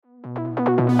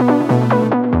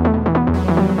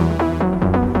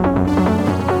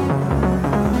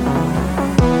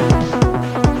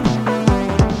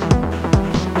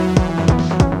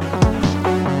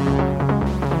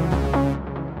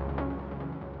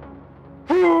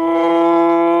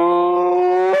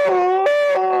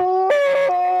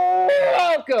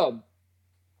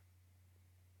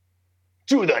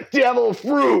to the Devil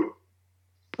Fruit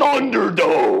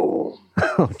Thunderdome.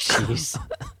 Oh, jeez.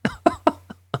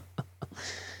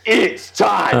 It's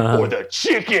time for the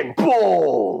Chicken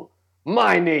Bowl.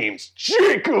 My name's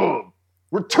Jacob,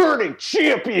 returning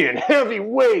champion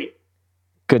heavyweight.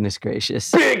 Goodness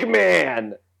gracious. Big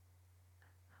man.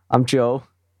 I'm Joe.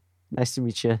 Nice to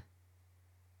meet you.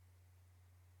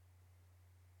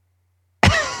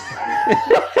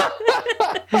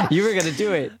 You were gonna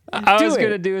do it. I was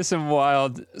gonna do something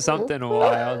wild.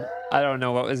 I don't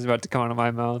know what was about to come out of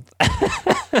my mouth.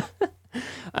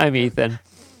 I'm Ethan.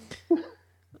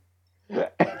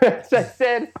 As I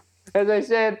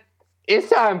said, it's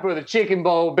time for the Chicken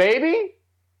Bowl, baby.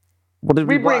 What did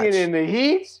we watch? bringing in the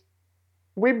heat.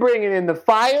 We bringing in the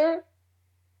fire.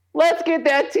 Let's get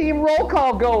that team roll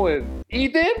call going.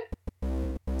 Ethan?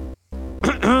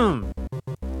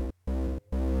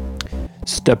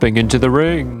 Stepping into the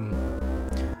ring.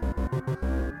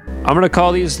 I'm going to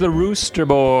call these the Rooster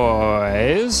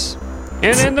Boys.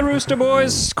 And in the Rooster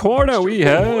Boys corner, we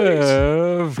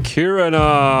have Kira and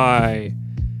I.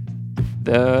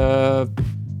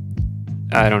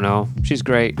 I don't know. She's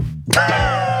great.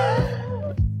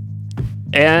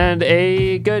 And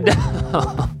a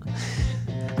Godal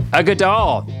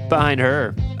behind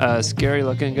her. A scary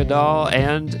looking Godal.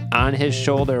 And on his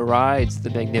shoulder rides the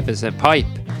magnificent Pipe.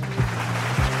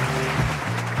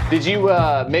 Did you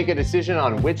make a decision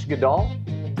on which Godal?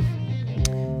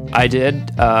 I did.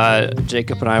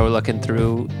 Jacob and I were looking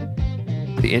through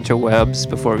the interwebs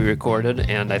before we recorded,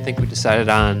 and I think we decided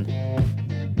on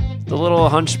the little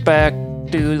hunchback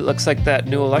dude that looks like that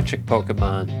new electric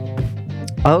Pokemon.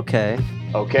 Okay.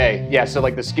 Okay, yeah, so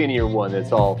like the skinnier one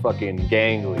that's all fucking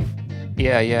gangly.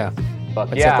 Yeah. Fuck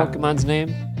What's yeah. that Pokemon's name?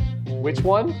 Which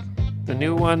one? The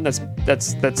new one that's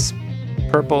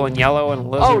purple and yellow and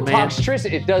lizard man.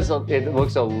 Toxtricity. It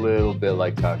looks a little bit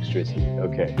like Toxtricity.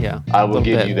 Okay. Yeah. I will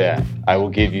give you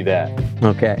that.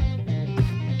 Okay.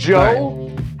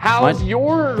 Joe, how's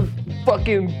your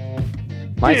fucking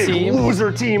My big team.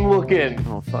 loser team looking?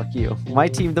 Oh, fuck you. My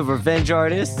team, the Revenge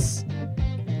Artists.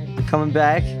 Coming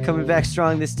back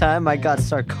strong this time. I got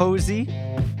Sarkozy.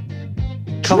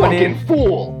 Coming Drunken in.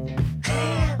 fool.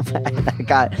 I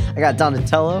got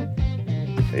Donatello.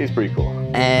 He's pretty cool.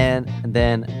 And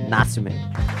then Natsume.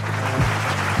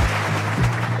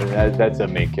 That's a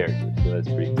main character, so that's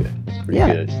pretty good. It's pretty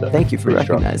Yeah, good stuff. thank you for Pretty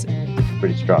strong. recognizing.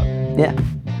 Pretty strong. Yeah.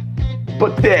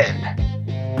 But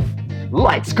then,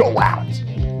 lights go out.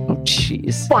 Oh,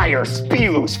 jeez. Fire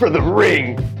spews for the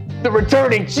ring. The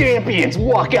returning champions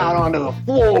walk out onto the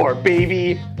floor,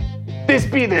 baby. This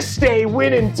be the stay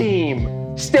winning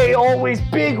team. Stay always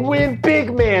big win,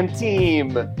 big man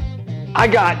team. I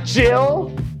got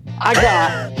Jill. I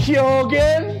got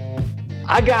Hyogen.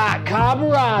 I got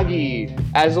Kaburagi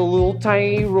as a little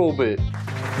tiny robot.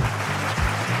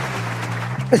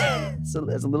 So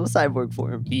there's a little cyborg for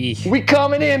him. Eek. We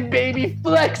coming in, baby,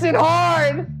 flexing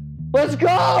hard. Let's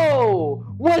go.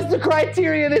 What's the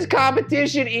criteria of this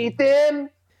competition, Ethan?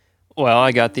 Well,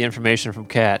 I got the information from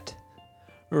Kat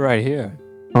right here.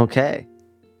 Okay.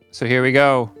 So here we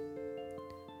go.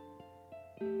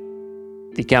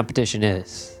 The competition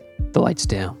is the lights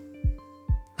down.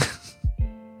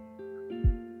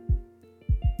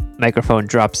 Microphone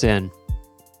drops in.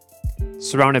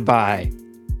 Surrounded by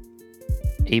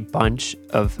a bunch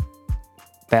of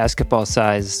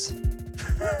basketball-sized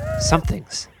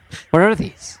somethings. What are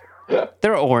these?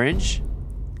 They're orange.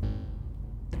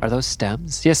 Are those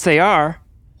stems? Yes, they are.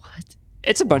 What?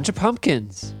 It's a bunch of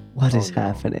pumpkins. What is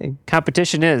happening?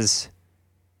 Competition is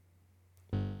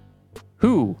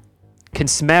who can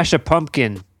smash a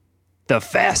pumpkin the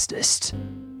fastest.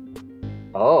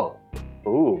 Oh.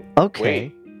 Ooh. Okay.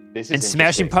 Wait. This is And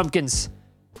Smashing Pumpkins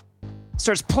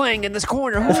starts playing in this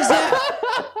corner. Who's that?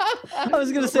 I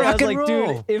was gonna say, I was Rock and like,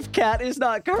 roll. dude, if Kat is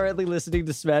not currently listening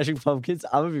to Smashing Pumpkins,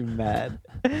 I'm gonna be mad.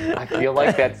 I feel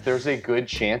like there's a good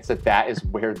chance that is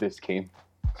where this came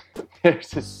from.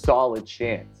 There's a solid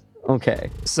chance. Okay.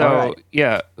 So, All right.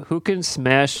 yeah, who can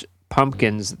smash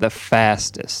pumpkins the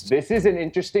fastest? This is an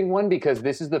interesting one because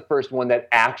this is the first one that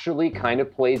actually kind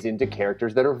of plays into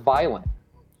characters that are violent.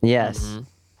 Yes.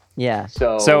 Yeah.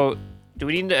 So, do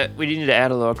we need to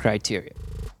add a little criteria?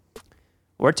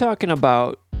 We're talking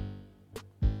about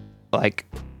like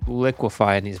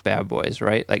liquefying these bad boys,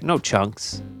 right? Like no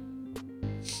chunks.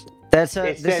 This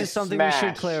says is something we should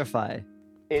smash. clarify.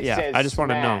 It Yeah, says I just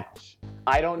wanna know. smash.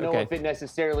 I don't know Okay. if it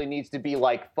necessarily needs to be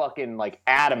like fucking like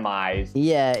atomized.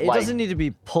 Yeah, it Like- doesn't need to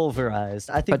be pulverized.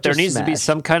 I think But there just needs to be smash.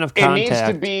 some kind of It needs to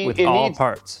contact be- with it all needs-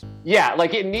 parts. Yeah,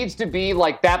 like it needs to be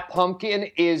like that pumpkin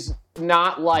is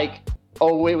not like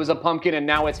oh, it was a pumpkin and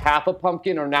now it's half a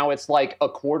pumpkin, or now it's like a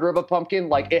quarter of a pumpkin.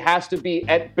 Like, it has to be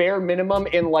at bare minimum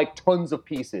in like tons of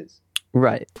pieces.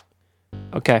 Right.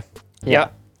 Okay. Yeah.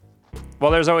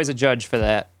 Well, there's always a judge for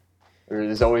that.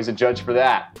 There's always a judge for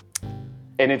that.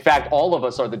 And in fact, all of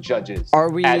us are the judges.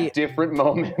 Are we- at different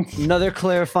moments? Another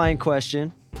clarifying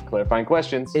question. Clarifying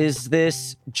questions. Is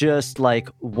this just like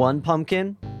one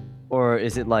pumpkin? Or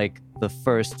is it like the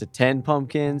first to 10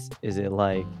 pumpkins? Is it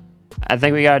like I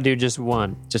think we got to do just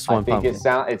one. just I one think pumpkin?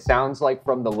 it sounds like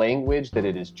from the language that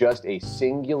it is just a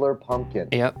singular pumpkin.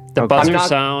 Yep. The Okay. buzzer I'm not-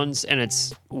 sounds, and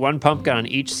it's one pumpkin on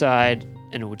each side,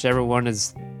 and whichever one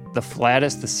is the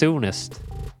flattest, the soonest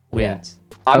wins.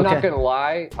 I'm Okay. not gonna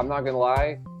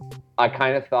lie. I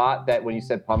kind of thought that when you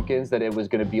said pumpkins, that it was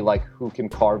gonna be like who can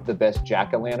carve the best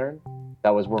jack-o'-lantern.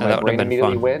 That was where Oh, my that would've brain been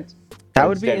immediately fun. went. That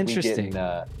would be Instead, interesting.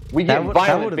 We That getting would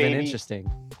violent, have been baby.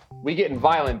 interesting. We getting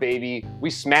violent, baby. We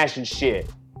smashing shit.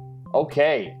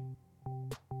 Okay.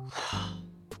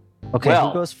 Okay, Well-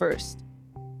 who goes first?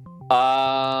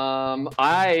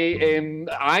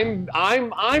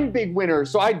 I'm big winner,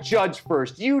 so I judge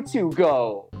first. You two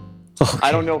go.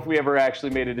 I don't know if we ever actually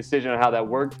made a decision on how that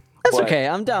worked. That's but okay.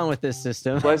 I'm down with this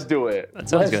system. Let's do it. That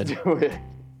sounds Let's good. do it.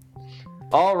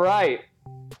 All right.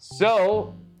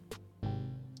 So,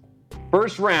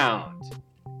 first round,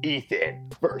 Ethan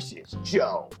versus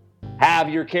Joe. Have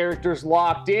your characters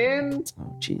locked in.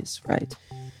 Oh, jeez. Right.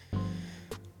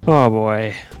 Oh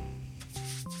boy.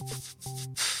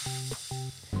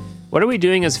 What are we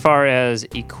doing as far as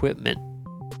equipment?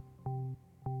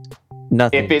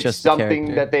 Nothing. If it's just the something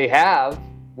character. that they have,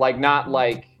 like not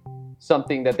like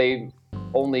something that they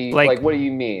only Like- like what do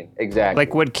you mean exactly?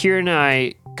 Like, would Kira and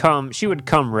I come? She would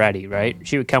come ready, right?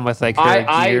 She would come with like her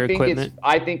gear equipment.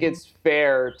 I think it's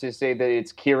fair to say that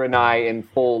it's Kira and I in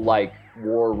full like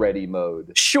war ready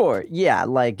mode. Sure. Yeah.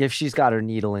 Like if she's got her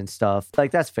needle and stuff,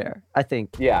 like that's fair. I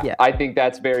think. Yeah, Yeah. I think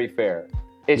that's very fair.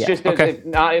 It's Yeah. just Okay.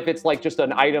 if it's like just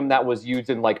an item that was used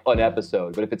in like an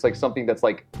episode, but if it's like something that's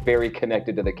like very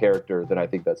connected to the character, then I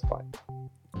think that's fine.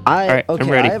 right, I'm Okay.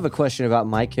 ready. I have a question about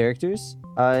my characters.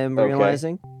 I am Okay.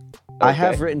 realizing. I Okay.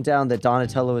 have written down that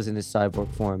Donatello is in his cyborg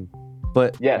form,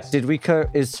 but Yes. did we?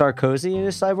 Is Sarkozy in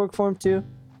his cyborg form too?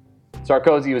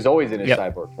 Sarkozy was always in his Yep.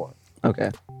 cyborg form.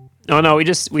 Okay. Oh no, we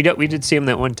did see him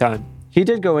that one time. He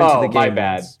did go into Oh, the game. my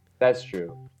bad. once. That's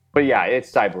true. But yeah, it's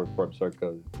cyborg form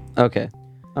Sarkozy. Okay.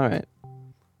 All right.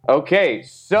 Okay,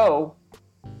 so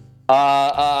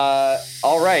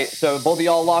all right. So both of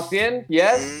y'all locked in?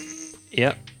 Yes?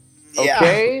 Yep.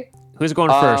 Okay. Who's going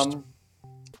first?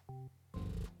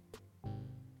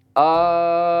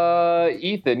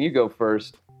 Ethan, you go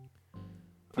first. You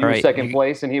All were right, second you-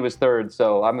 place and he was third,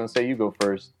 so I'm gonna say you go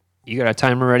first. You got a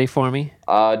timer ready for me?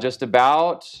 Just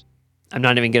about. I'm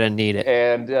not even gonna need it.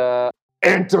 And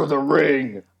enter the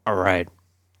ring. All right.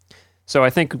 So I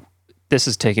think this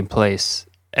is taking place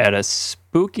at a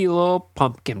spooky little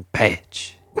pumpkin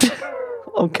patch,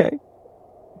 Okay.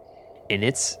 and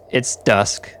it's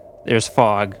dusk. There's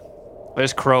fog.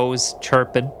 There's crows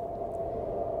chirping.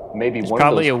 Maybe There's one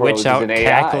probably a of those crows witch is out an AI.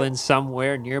 cackling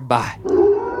somewhere nearby.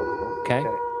 Okay.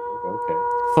 Okay.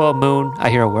 Full moon. I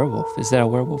hear a werewolf. Is that a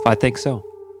werewolf? I think so.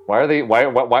 Why are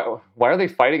they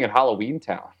fighting in Halloween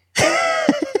Town?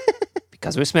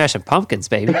 Because we're smashing pumpkins,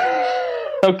 baby.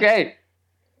 Okay.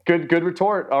 Good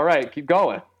retort. All right, keep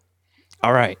going.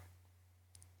 All right.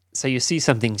 So you see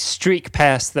something streak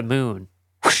past the moon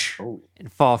whoosh, Oh.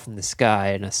 and fall from the sky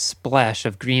in a splash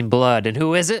of green blood. And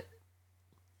who is it?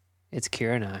 It's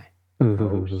Kira and I.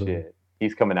 Oh shit.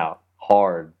 He's coming out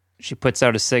hard. She puts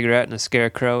out a cigarette and a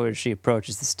scarecrow as she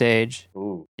approaches the stage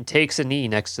Ooh. and takes a knee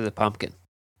next to the pumpkin.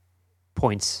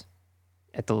 Points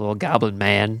at the little goblin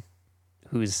man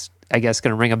who's, I guess,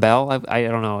 going to ring a bell. I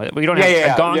don't know. We don't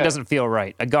have a gong. Doesn't feel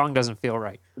right. A gong doesn't feel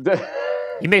right.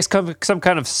 He makes some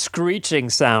kind of screeching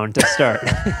sound to start.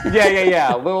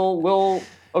 yeah. Little.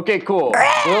 Okay, cool.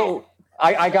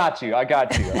 I got you.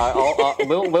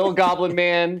 Little goblin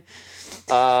man.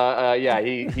 Yeah.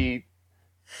 He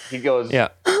goes. Yeah.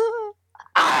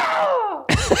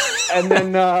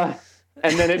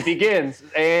 And then it begins.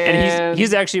 And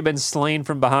he's actually been slain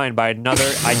from behind by another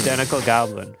identical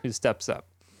goblin who steps up.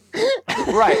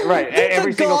 right.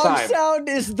 Every the single gong time. sound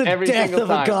is the Every death single of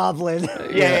a time. goblin.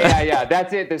 Yeah.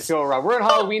 That's it this go around. We're in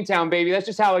Halloween Town, baby. That's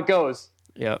just how it goes.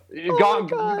 Yep.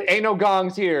 Gong, ain't no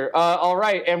gongs here. All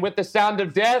right, and with the sound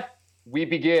of death, we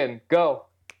begin. Go.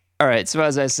 All right. So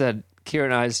as I said, Kira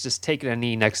and I is just taking a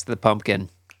knee next to the pumpkin.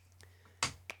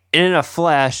 And in a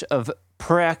flash of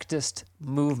practiced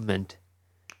movement,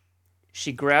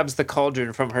 she grabs the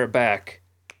cauldron from her back,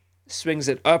 swings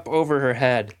it up over her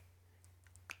head,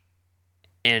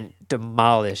 and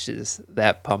demolishes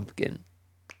that pumpkin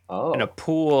Oh. in a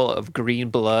pool of green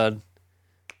blood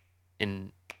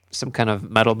and some kind of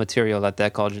metal material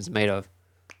that cauldron's made of.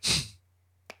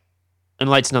 And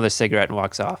lights another cigarette and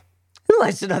walks off.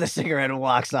 Lights another cigarette and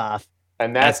walks off.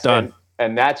 And That's done.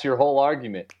 And that's your whole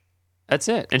argument. That's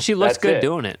it. And she looks That's good it.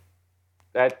 doing it.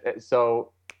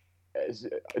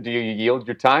 Do you yield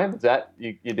your time? Is that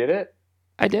you did it?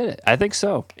 I did it. I think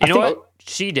so. You know what?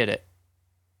 She did it.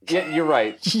 Yeah, you're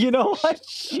right. You know what?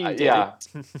 She did Yeah.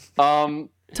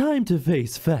 Time to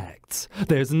face facts.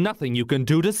 There's nothing you can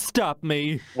do to stop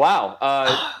me. Wow.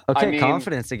 Okay, I mean,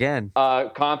 confidence again.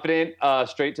 Confident,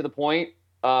 straight to the point.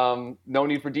 No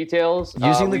need for details.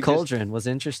 Using the we just- cauldron was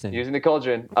interesting. Using the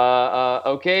cauldron.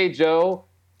 Okay, Joe.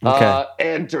 Okay.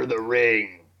 Enter the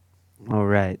ring. All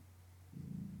right.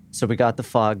 So we got the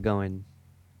fog going.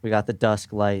 We got the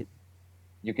dusk light.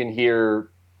 You can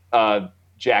hear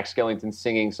Jack Skellington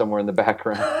singing somewhere in the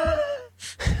background.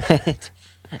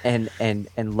 and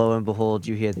lo and behold,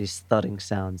 you hear these thudding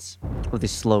sounds of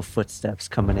these slow footsteps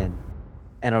coming in,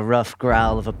 and a rough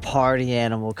growl of a party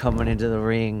animal coming into the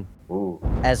ring. Ooh.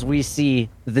 As we see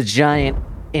the giant,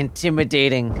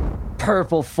 intimidating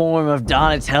purple form of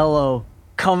Donatello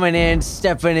coming in,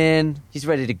 stepping in. He's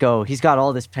ready to go. He's got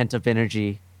all this pent up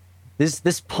energy.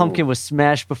 This pumpkin was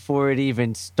smashed before it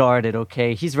even started.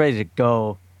 Okay, he's ready to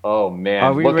go. Oh man,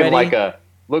 Are we looking ready?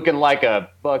 looking like a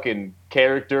fucking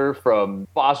character from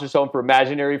Foster's Home for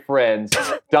Imaginary Friends.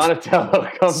 Donatello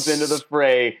comes into the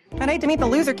fray. I'd hate to meet the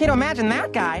loser kid who imagined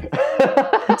that guy.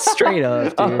 Straight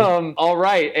up, dude. All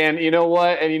right, and you know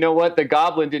what? The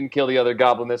goblin didn't kill the other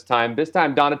goblin this time. This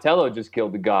time, Donatello just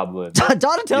killed the goblin.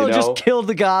 Donatello you know? just killed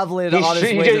the goblin on his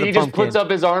way to the he just pumpkin. puts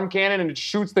up his arm cannon and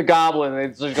shoots the goblin,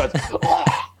 and it just goes,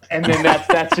 "Ah!" And then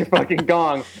that's your fucking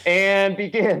gong, and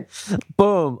begin.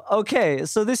 Boom. Okay,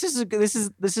 so this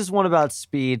is one about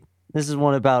speed. This is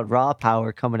one about raw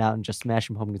power coming out and just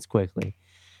smashing pumpkins quickly.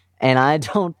 And I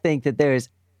don't think that there is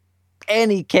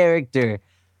any character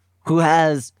who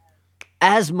has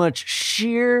as much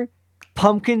sheer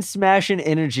pumpkin smashing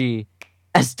energy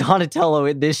as Donatello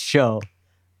in this show.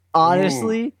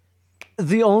 Honestly,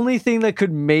 the only thing that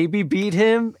could maybe beat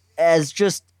him as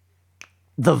just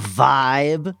the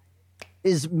vibe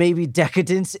is maybe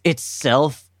Decadence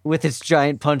itself with its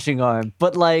giant punching arm.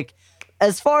 But like,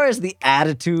 as far as the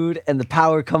attitude and the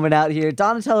power coming out here,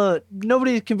 Donatello,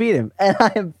 nobody can beat him. And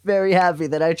I am very happy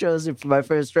that I chose him for my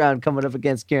first round coming up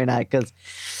against Kieran Knight.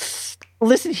 Because,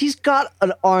 listen, he's got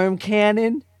an arm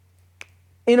cannon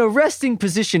in a resting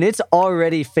position. It's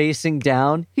already facing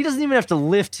down. He doesn't even have to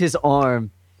lift his arm.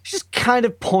 He's just kind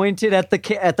of pointed at the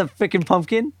freaking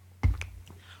pumpkin.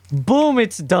 Boom,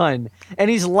 it's done. And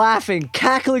he's laughing,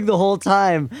 cackling the whole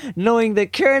time, knowing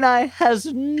that Kurenai has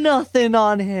nothing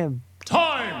on him.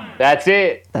 That's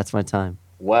it. That's my time.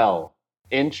 Well,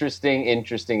 interesting.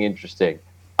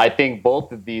 I think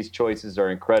both of these choices are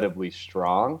incredibly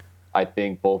strong. I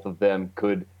think both of them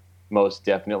could most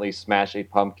definitely smash a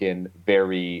pumpkin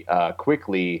very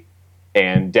quickly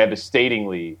and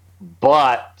devastatingly.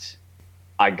 But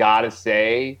I gotta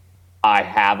say, I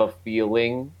have a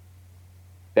feeling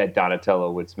that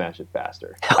Donatello would smash it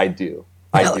faster. I do.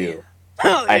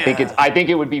 I think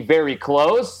it would be very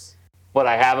close, but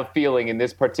I have a feeling in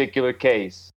this particular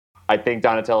case, I think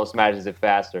Donatello smashes it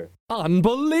faster.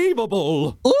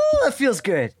 Unbelievable! Ooh, that feels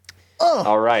good.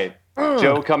 All right.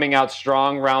 Joe coming out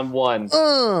strong round one.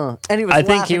 And he was I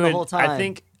think laughing he would. the whole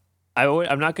time.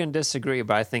 I'm not going to disagree,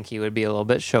 but I think he would be a little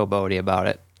bit showboaty about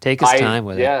it. Take his time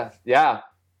with it. Yeah.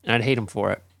 And I'd hate him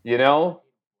for it. You know,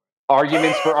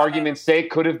 arguments for argument's sake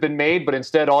could have been made, but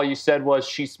instead all you said was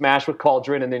she smashed with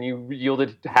Cauldron, and then you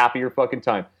yielded half of your fucking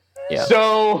time. Yeah.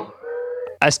 So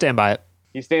I stand by it.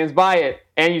 he stands by it,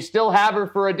 and you still have her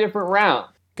for a different round.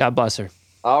 God bless her.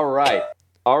 All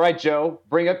right, Joe,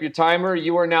 bring up your timer.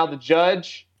 You are now the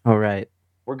judge. All right.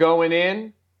 We're going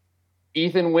in.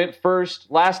 Ethan went first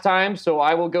last time, so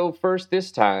I will go first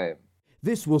this time.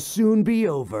 This will soon be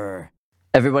over.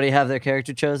 Everybody have their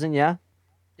character chosen, yeah?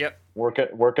 Yep.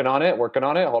 Working on it.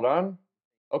 Hold on.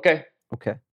 Okay.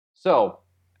 Okay. So,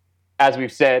 as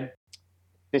we've said,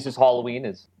 this is Halloween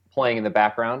is playing in the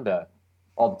background.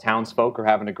 All the townsfolk are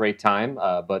having a great time,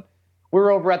 but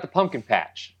we're over at the pumpkin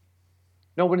patch.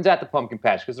 Nobody's at the pumpkin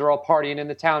patch because they're all partying in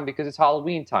the town because it's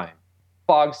Halloween time.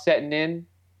 Fog's setting in,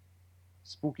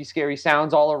 spooky, scary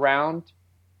sounds all around,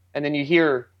 and then you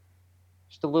hear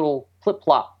just a little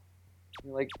plip-plop.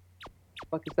 You're like,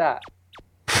 what the fuck is that?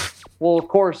 Well, of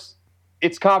course,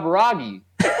 it's Kaburagi.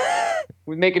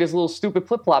 We're making his little stupid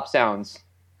flip-flop sounds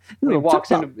when he walks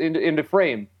into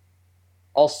frame,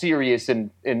 all serious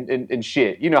and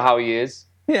shit. You know how he is.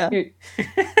 Yeah. He's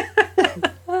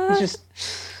just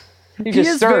He just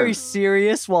is stern. very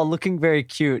serious while looking very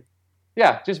cute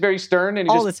Yeah, just very stern, and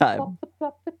he all just the time.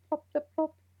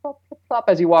 plop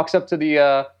as he walks up to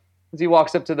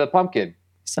the pumpkin.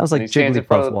 Sounds And like he stands in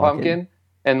front of Jigglypuff the walking. pumpkin,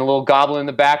 and the little goblin in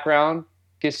the background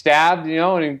gets stabbed,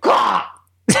 and he,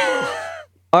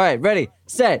 All right, ready,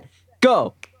 set,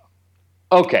 go.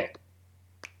 okay.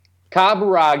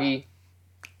 Kaburagi,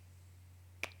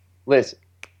 listen,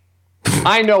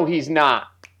 I know he's not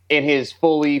in his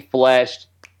fully fleshed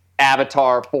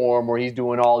avatar form where he's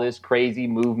doing all this crazy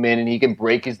movement and he can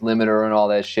break his limiter and all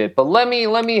that shit, but let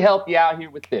me help you out here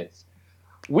with this.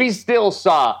 We still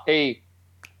saw a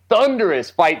thunderous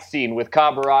fight scene with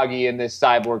Kaburagi in this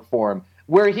cyborg form,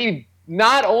 where he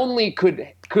not only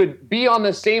could be on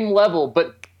the same level,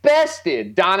 but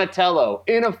bested Donatello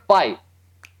in a fight.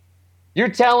 You're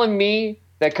telling me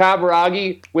that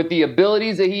Kaburagi, with the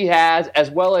abilities that he has, as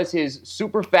well as his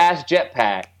super fast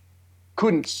jetpack,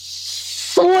 couldn't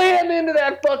slam into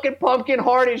that fucking pumpkin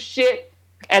hard as shit,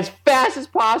 as fast as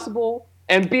possible,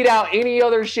 and beat out any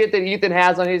other shit that Ethan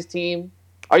has on his team?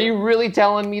 Are you really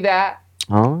telling me that?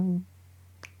 Oh,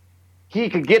 He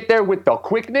could get there with the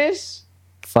quickness,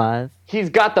 5. he's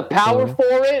got the power 4.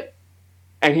 for it,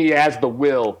 and he has the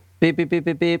will. Beep, beep, beep,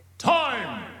 beep, beep.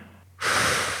 Time!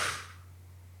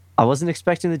 I wasn't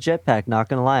expecting the jetpack, not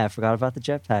gonna lie. I forgot about the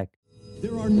jetpack.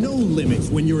 There are no limits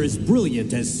when you're as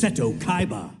brilliant as Seto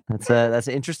Kaiba. That's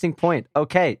an interesting point.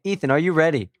 Okay, Ethan, are you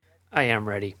ready? I am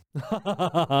ready.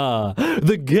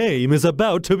 The game is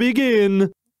about to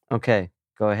begin. Okay,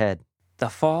 go ahead. The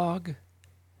fog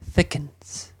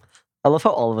thickens, I love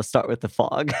how all of us start with the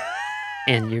fog.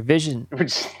 and your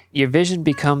vision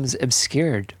becomes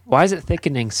obscured. Why is it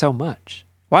thickening so much?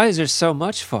 Why is there so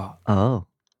much fog? Oh.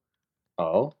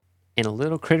 Oh? And a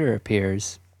little critter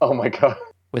appears Oh my god.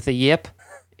 with a yip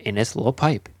in its little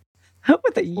pipe.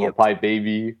 With a Little yip. pipe,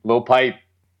 baby. Little pipe.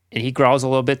 And he growls a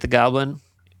little bit, the goblin,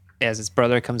 as his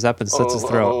brother comes up and slits his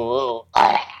throat.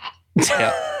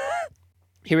 Yeah.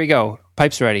 Here we go.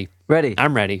 Pipe's ready. Ready,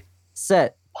 I'm ready.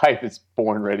 set, Pipe is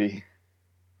born ready.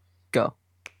 go.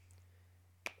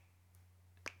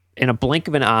 In a blink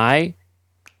of an eye,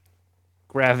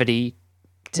 gravity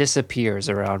disappears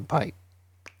around Pipe.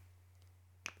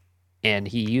 And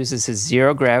he uses his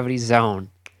zero gravity zone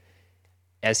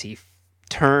as he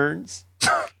turns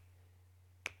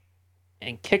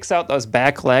and kicks out those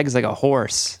back legs like a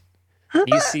horse.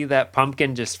 You see that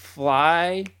pumpkin just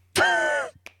fly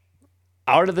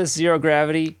out of this zero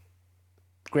gravity.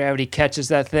 Gravity catches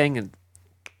that thing and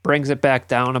brings it back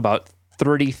down about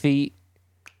 30 feet.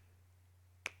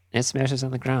 And it smashes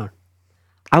on the ground.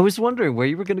 I was wondering where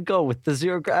you were gonna go with the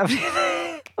zero gravity.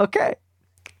 Okay.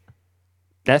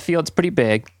 That field's pretty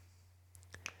big.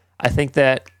 I think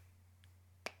that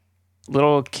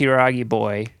little Kiragi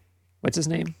boy, what's his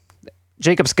name?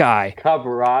 Jacob Sky,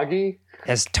 Kaburagi?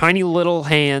 has tiny little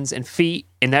hands and feet,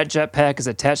 and that jetpack is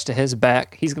attached to his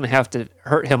back. He's going to have to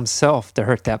hurt himself to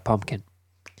hurt that pumpkin.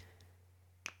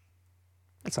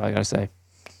 That's all I got to say.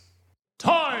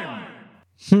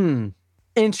 Time!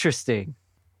 Interesting.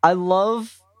 I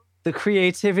love the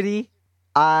creativity.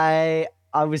 I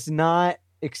was not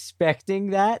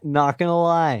expecting that, not gonna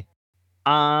lie.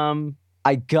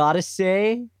 I gotta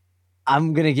say,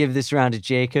 I'm gonna give this round to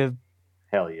Jacob.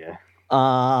 Hell yeah.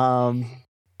 I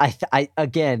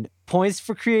again, points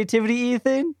for creativity,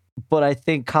 Ethan, but I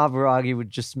think Kaburagi would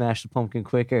just smash the pumpkin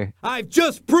quicker. I've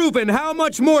just proven how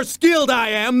much more skilled I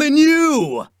am than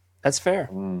you! That's fair.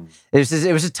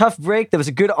 It was a tough break. There was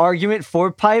a good argument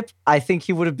for Pipe. I think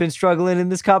he would have been struggling in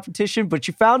this competition, but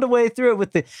you found a way through it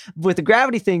with the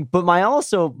gravity thing. But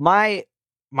my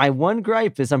one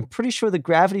gripe is I'm pretty sure the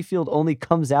gravity field only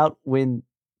comes out when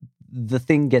the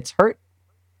thing gets hurt.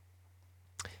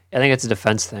 I think it's a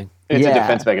defense thing. It's Yeah. a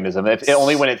defense mechanism.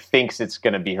 Only when it thinks it's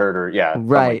going to be hurt or, something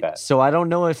Right. like that. So I don't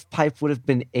know if Pipe would have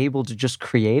been able to just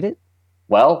create it.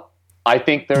 Well, I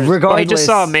think there's... Regardless. Well, he just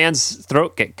saw a man's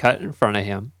throat get cut in front of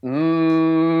him.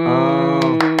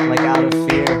 Like out of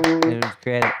fear. It would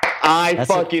create it.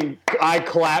 I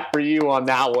clap for you on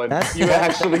that one. That's- You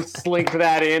actually slinked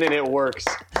that in and it works.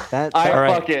 That, I that- All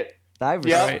right. fuck it. I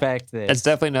Yeah. respect this. That's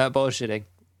definitely not bullshitting.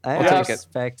 I I'll take it.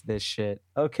 respect this shit.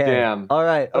 Okay. Damn. All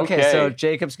right. Okay. Okay. So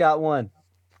Jacob's got one.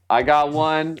 I got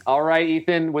one. All right,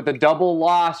 Ethan, with a double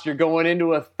loss, you're going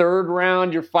into a third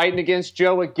round. You're fighting against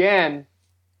Joe again.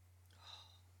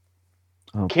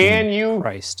 Oh, Can you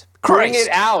Christ. bring it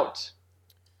out?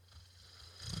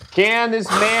 Can this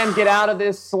man get out of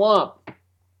this slump?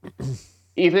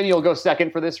 Ethan, you'll go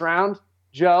second for this round.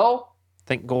 Joe?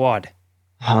 Thank God.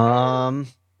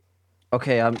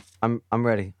 Okay. I'm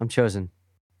ready. I'm chosen.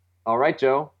 All right,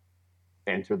 Joe.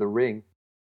 Enter the ring.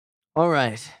 All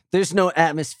right. There's no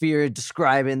atmosphere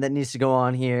describing that needs to go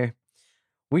on here.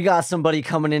 We got somebody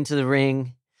coming into the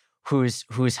ring who's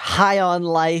high on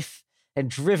life and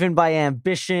driven by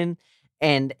ambition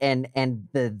and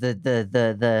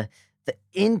the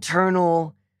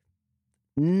internal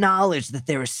knowledge that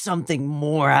there is something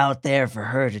more out there for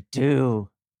her to do.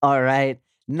 All right.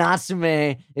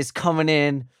 Natsume is coming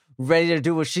in, ready to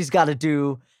do what she's got to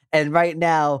do. And right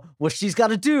now, what she's got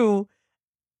to do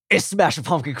is smash a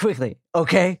pumpkin quickly.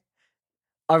 Okay?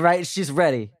 All right. She's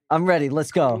ready. I'm ready.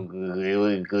 Let's go.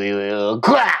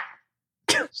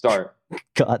 Start.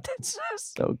 God, that's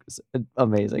so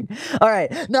amazing. All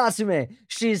right. Natsume,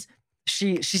 she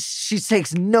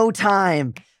takes no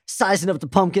time sizing up the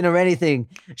pumpkin or anything.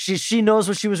 She knows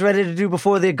what she was ready to do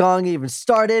before the gong even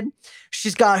started.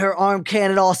 She's got her arm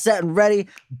cannon all set and ready.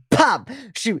 Pop!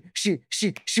 She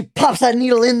pops that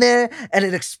needle in there and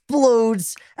it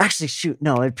explodes. Actually, shoot,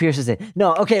 no, it pierces it.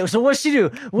 No, okay, so what's she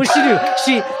do?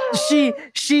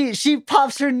 She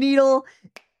pops her needle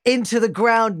into the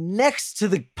ground next to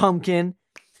the pumpkin,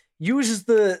 uses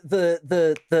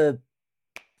the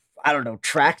I don't know,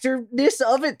 tractorness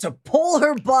of it to pull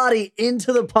her body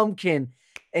into the pumpkin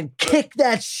and kick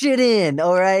that shit in,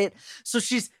 all right? So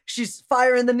she's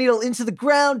firing the needle into the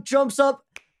ground, jumps up,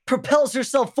 propels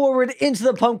herself forward into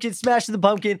the pumpkin, smashing the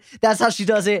pumpkin. That's how she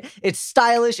does it. It's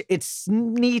stylish, it's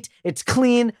neat, it's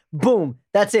clean. Boom.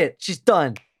 That's it. She's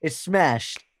done. It's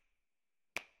smashed.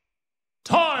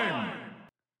 Time!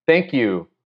 Thank you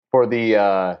for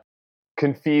the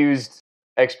confused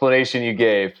explanation you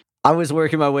gave. I was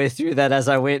working my way through that as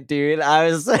I went, dude. I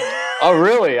was Oh,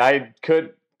 really? I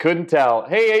couldn't tell.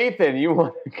 Hey, Ethan, you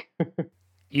want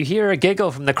You hear a giggle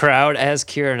from the crowd as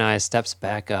Kira and I steps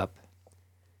back up.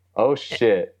 Oh,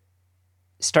 shit.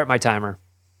 Start my timer.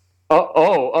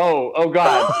 Oh,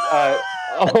 God.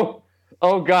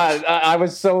 Oh, God. I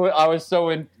was so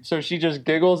in. So she just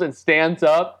giggles and stands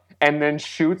up and then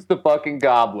shoots the fucking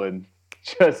goblin.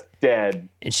 Just dead.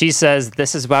 And she says,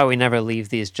 "This is why we never leave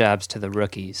these jobs to the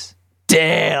rookies."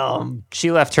 damn.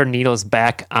 She left her needles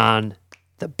back on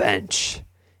the bench.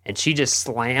 And she just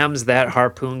slams that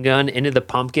harpoon gun into the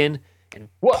pumpkin and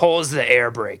pulls the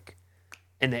air brake.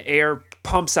 And the air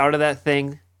pumps out of that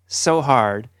thing so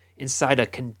hard inside a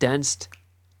condensed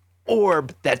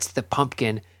orb that's the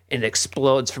pumpkin, and it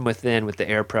explodes from within with the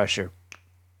air pressure.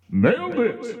 Nailed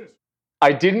it!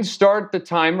 I didn't start the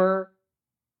timer,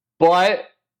 but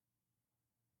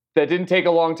that didn't take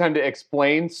a long time to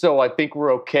explain, so I think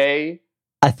we're okay.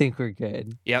 I think we're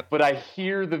good. Yep. But I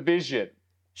hear the vision.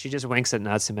 She just winks at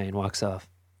Natsume and walks off.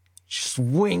 Just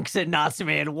winks at Natsume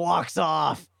and walks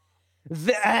off.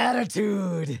 The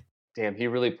attitude. Damn, he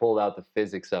really pulled out the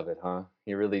physics of it, huh?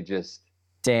 He really just...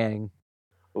 Dang.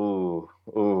 Ooh.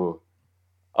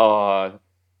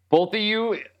 Both of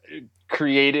you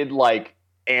created, like,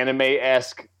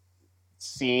 anime-esque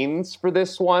scenes for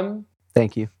this one.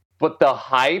 Thank you. But the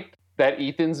hype that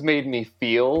Ethan's made me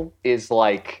feel is,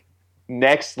 like,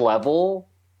 next level.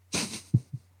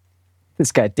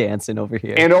 This guy dancing over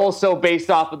here. And also, based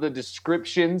off of the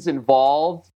descriptions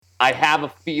involved, I have a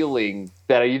feeling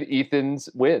that Ethan's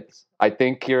wins. I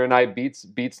think Kira and I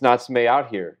beats Natsume out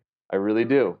here. I really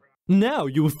do. Now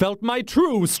you felt my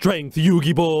true strength,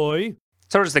 Yugi boy.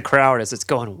 So does the crowd as it's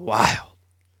going wild.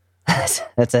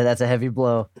 That's a heavy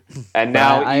blow. And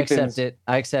now I accept it.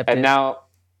 I accept it. And now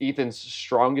Ethan's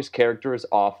strongest character is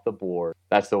off the board.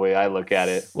 That's the way I look at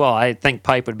it. Well, I think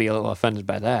Pipe would be a little offended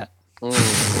by that.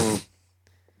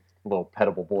 Little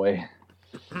pettable boy.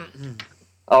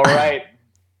 All right.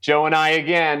 Joe and I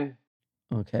again.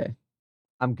 Okay.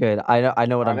 I'm good. I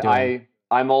know what I'm doing.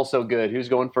 I'm also good. Who's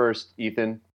going first,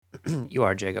 Ethan? You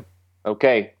are, Jacob.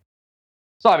 Okay.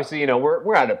 So obviously,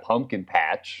 we're at a pumpkin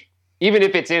patch. Even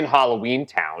if it's in Halloween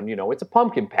Town, it's a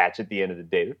pumpkin patch at the end of the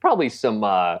day. There's probably some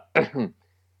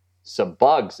some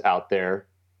bugs out there.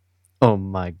 Oh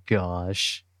my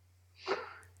gosh.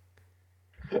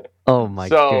 Oh my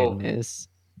goodness.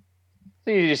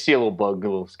 So you just see a little bug, a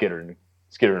little skittering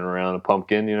around a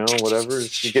pumpkin, whatever.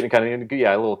 You're getting kind of into,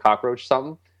 a little cockroach or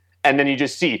something. And then you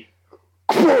just see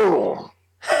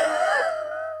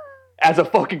as a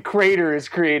fucking crater is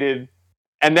created,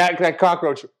 and that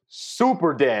cockroach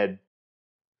super dead.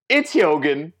 It's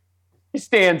Hyogen. He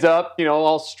stands up,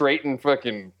 all straight and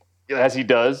fucking as he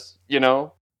does,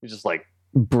 He's just like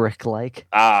brick-like.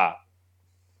 I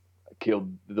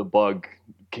killed the bug.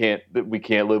 We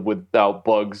can't live without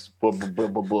bugs. Blah, blah, blah,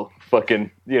 blah, blah.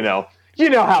 Fucking, you know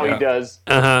how he does.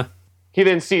 Uh-huh. He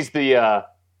then sees the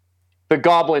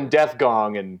goblin death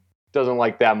gong and doesn't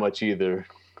like that much either.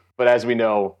 But as we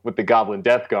know, with the goblin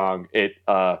death gong, it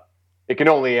It can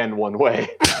only end one way.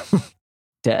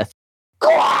 Death. Tell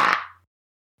me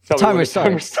when Timer the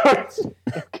timer starts.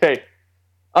 Okay.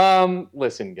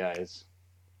 Listen, guys.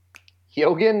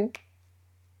 Hyogen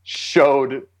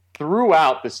showed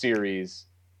throughout the series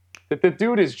that the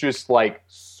dude is just like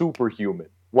superhuman.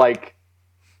 Like,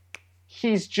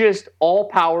 he's just all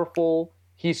powerful.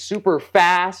 He's super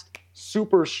fast,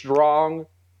 super strong.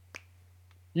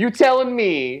 You telling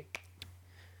me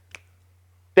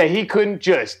that he couldn't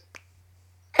just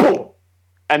boom,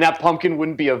 and that pumpkin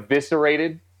wouldn't be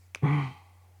eviscerated?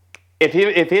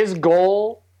 If his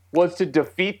goal was to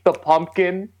defeat the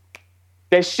pumpkin,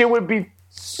 that shit would be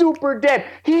super dead.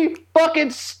 He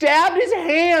fucking stabbed his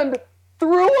hand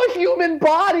through a human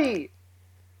body.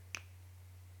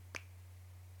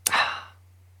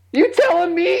 You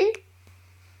telling me?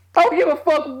 I don't give a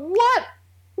fuck what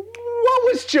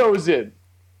was chosen.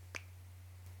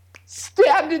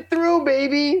 Stabbed it through,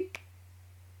 baby.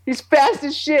 He's fast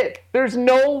as shit. There's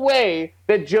no way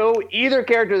that Joe, either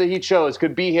character that he chose,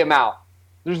 could beat him out.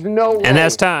 There's no way. And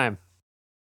that's time.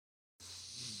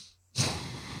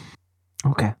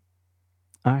 Okay.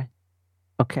 All right.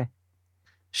 Okay.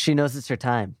 She knows it's her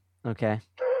time. Okay.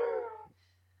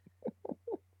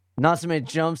 Natsume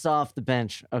jumps off the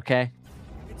bench. Okay.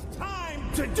 It's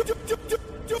time to do.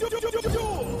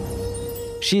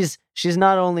 She's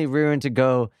not only ruined to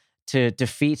go to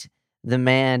defeat the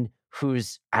man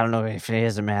who's, I don't know if he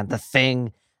is a man, the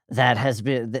thing that has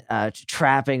been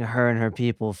trapping her and her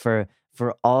people for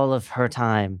all of her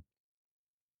time.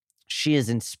 She is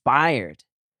inspired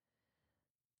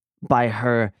by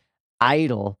her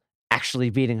idol actually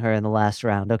beating her in the last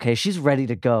round. Okay, she's ready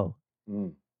to go.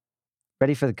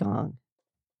 Ready for the gong.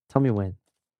 Tell me when.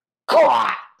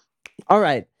 All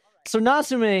right. So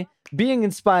Natsume, being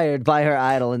inspired by her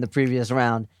idol in the previous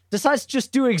round, decides to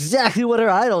just do exactly what her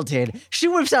idol did. She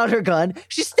whips out her gun,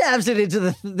 she stabs it into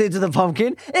the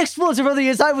pumpkin, explodes it from the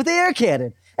inside with the air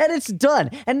cannon, and it's done.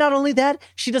 And not only that,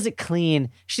 she does it clean,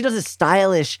 she does it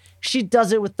stylish, she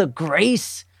does it with the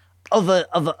grace of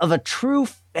a true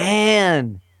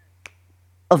fan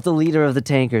of the leader of the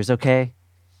tankers. Okay,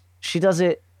 she does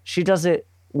it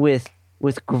with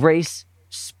grace,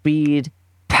 speed,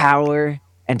 power,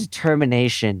 and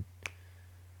determination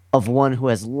of one who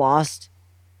has lost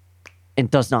and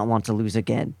does not want to lose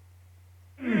again.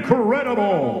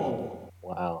 Incredible!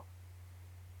 Wow.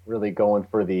 Really going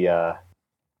for the I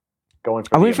went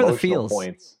for the emotional feels.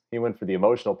 points. He went for the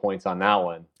emotional points on that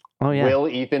one. Oh yeah. Will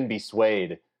Ethan be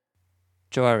swayed?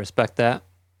 Joe, I respect that.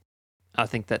 I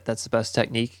think that's the best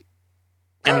technique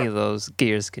any of those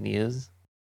gears can use.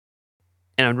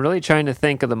 And I'm really trying to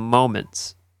think of the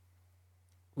moments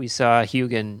we saw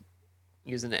Hyogen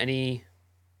using any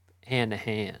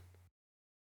hand-to-hand.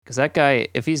 Because that guy,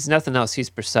 if he's nothing else, he's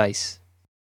precise.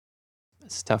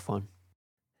 That's a tough one.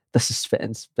 The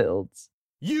suspense builds.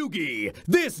 Yugi,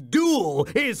 this duel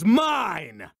is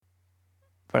mine!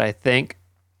 But I think,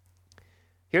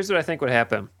 here's what I think would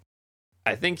happen.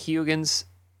 I think Hyogen's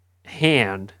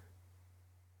hand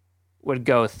would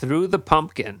go through the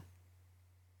pumpkin.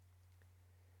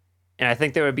 And I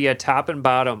think there would be a top and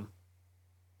bottom.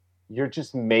 You're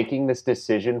just making this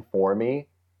decision for me?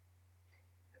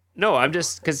 No, I'm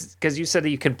just, because you said that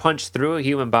you can punch through a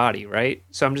human body, right?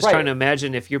 So I'm just Right. trying to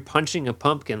imagine if you're punching a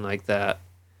pumpkin like that.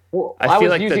 Well, I feel was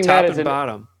like the using top that as and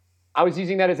bottom. I was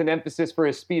using that as an emphasis for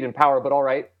his speed and power, but all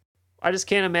right. I just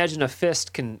can't imagine a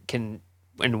fist can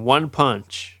in one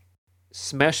punch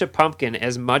smash a pumpkin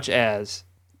as much as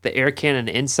the air cannon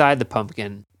inside the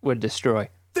pumpkin would destroy.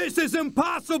 This is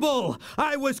impossible!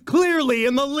 I was clearly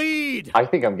in the lead! I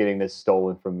think I'm getting this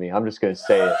stolen from me. I'm just going to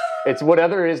say it. It's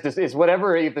whatever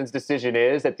Ethan's decision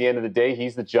is. At the end of the day,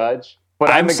 he's the judge. But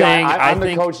I'm the saying, guy. I'm the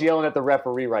think- coach yelling at the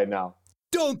referee right now.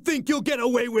 Don't think you'll get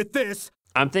away with this!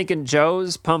 I'm thinking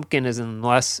Joe's pumpkin is in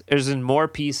more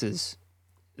pieces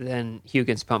than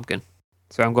Hyogen's pumpkin.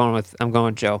 So I'm going with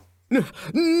Joe.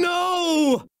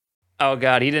 No! Oh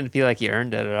God, he didn't feel like he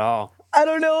earned it at all. I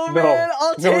don't know, No. man.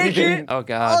 I'll No, he take it. didn't. Oh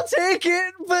God. I'll take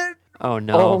it, but Oh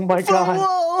no. Oh my from god.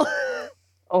 low.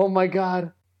 Oh my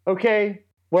god. Okay.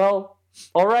 Well,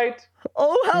 all right.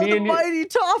 Oh, how Me the and you- mighty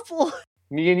topple.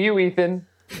 Me and you, Ethan.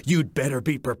 You'd better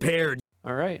be prepared.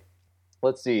 All right.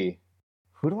 Let's see.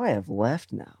 Who do I have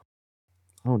left now?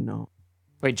 Oh no.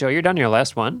 Wait, Joe, you're down to your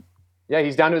last one? Yeah,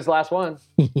 he's down to his last one.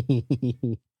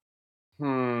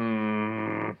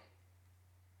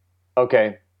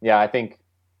 Okay. Yeah, I think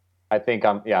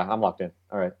I'm locked in.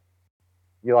 All right.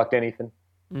 You locked in, Ethan?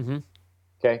 Mm-hmm.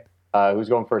 Okay. Who's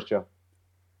going first, Joe?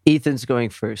 Ethan's going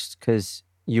first because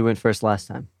you went first last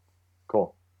time.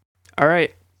 Cool. All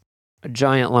right. A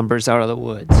giant lumbers out of the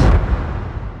woods.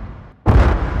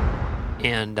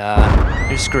 And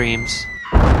there's screams.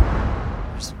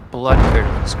 There's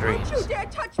blood-curdling screams. Don't you dare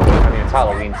touch me! I mean, it's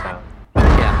Halloween town.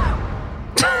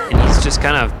 Yeah. And he's just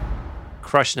kind of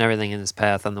crushing everything in his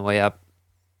path on the way up.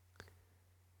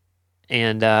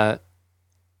 And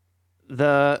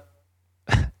the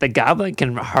goblin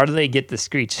can hardly get the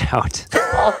screech out.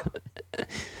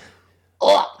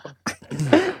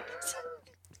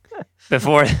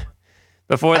 Before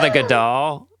the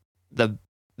Gadol, the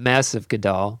massive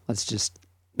Gadol, let's just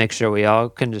make sure we all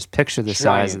can just picture the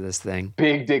size of this thing.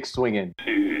 Big dick swinging.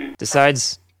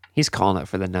 Decides he's calling it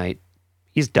for the night.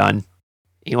 He's done.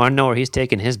 You want to know where he's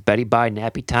taking his Betty Bye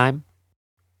nappy time?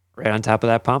 Right on top of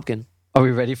that pumpkin. Are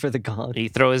we ready for the gong? He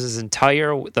throws his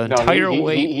entire weight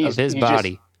of his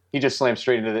body. He just slams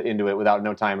straight into it without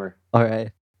no timer. All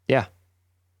right. Yeah.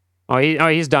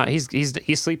 He's done. He's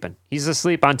sleeping. He's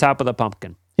asleep on top of the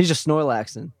pumpkin. He's just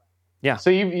Snorlaxing. Yeah. So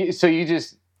you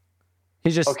just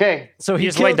okay. So he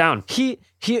just laid down. He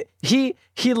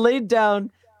laid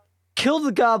down, killed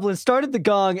the goblin, started the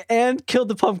gong, and killed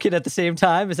the pumpkin at the same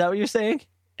time. Is that what you're saying?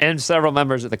 And several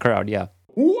members of the crowd. Yeah.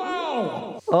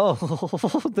 Wow! Oh,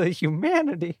 the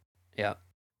humanity. Yeah.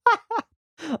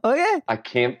 Okay. I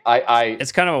can't. I.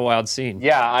 It's kind of a wild scene.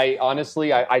 Yeah. I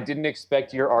honestly, I didn't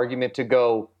expect your argument to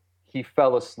go. He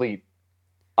fell asleep.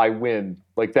 I win.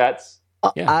 Like that's.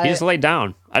 Yeah. He just laid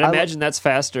down. I'd imagine that's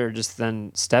faster just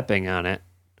than stepping on it.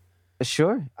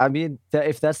 Sure. I mean,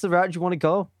 if that's the route you want to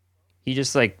go. He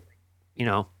just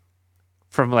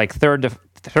from like third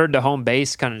to home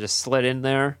base, kind of just slid in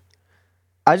there.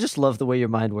 I just love the way your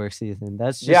mind works, Ethan.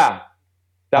 That's just, yeah.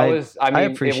 That was. I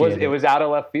mean, appreciate it was out of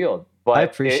left field, but I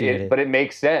appreciate it. But it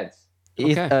makes sense.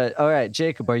 Okay. All right,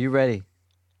 Jacob, are you ready?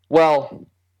 Well,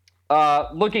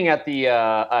 looking at the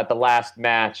last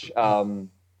match,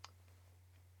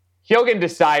 Hyogen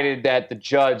decided that the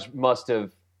judge must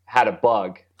have had a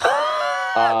bug.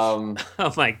 Oh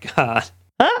my god!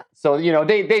 So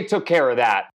they took care of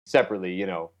that separately.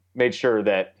 Made sure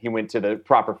that he went to the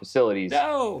proper facilities.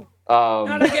 No,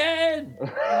 not again.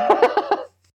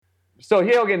 So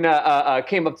Hyogen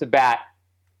came up to bat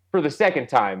for the second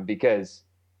time because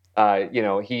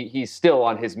he's still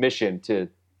on his mission to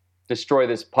destroy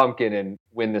this pumpkin and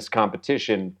win this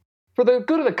competition for the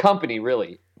good of the company,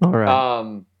 really. All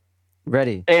right.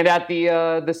 Ready. And at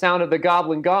the sound of the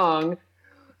goblin gong,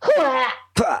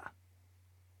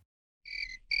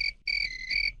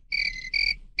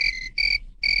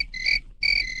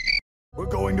 we're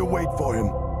going to wait for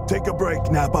him. Take a break,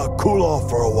 Nappa. Cool off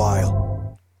for a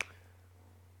while.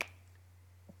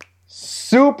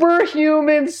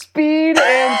 superhuman speed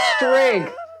and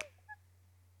strength.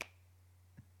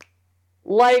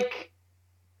 Like,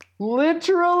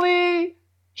 literally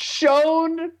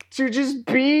shown to just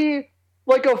be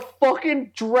like a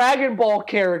fucking Dragon Ball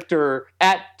character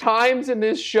at times in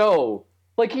this show.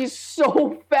 Like, he's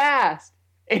so fast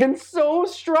and so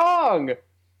strong.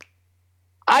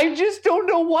 I just don't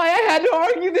know why I had to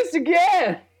argue this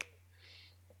again.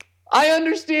 I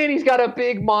understand he's got a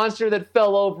big monster that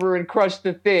fell over and crushed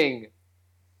the thing.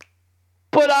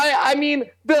 But I mean,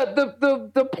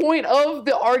 the point of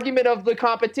the argument of the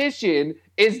competition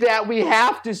is that we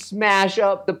have to smash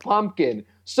up the pumpkin.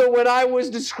 So when I was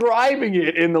describing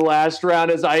it in the last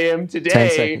round as I am 10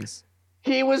 today, seconds.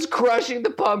 he was crushing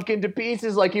the pumpkin to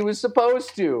pieces like he was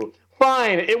supposed to.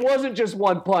 Fine, it wasn't just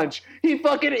one punch. He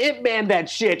fucking Ip Man that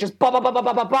shit. Just bop, bop, bop,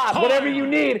 bop, bop, bop. Whatever you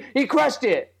need, he crushed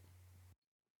it.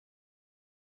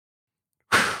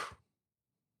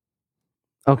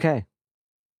 Okay.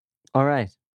 All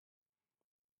right.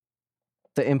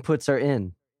 The inputs are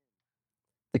in.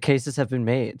 The cases have been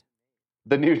made.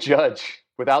 The new judge,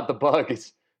 without the bug,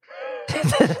 is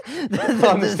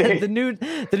on the stage.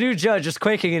 The new judge is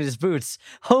quaking in his boots,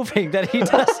 hoping that he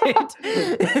doesn't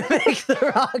make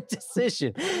the wrong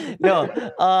decision.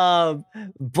 No,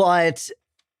 but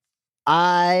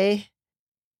I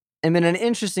am in an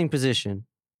interesting position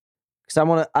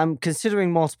because I'm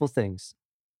considering multiple things.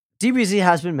 DBZ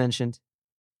has been mentioned,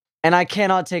 and I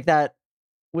cannot take that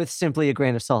with simply a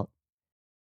grain of salt.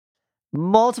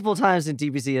 Multiple times in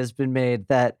DBZ has been made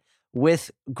that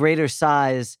with greater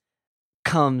size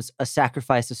comes a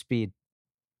sacrifice of speed.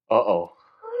 Uh-oh.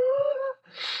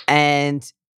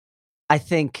 And I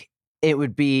think it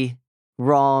would be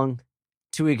wrong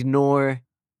to ignore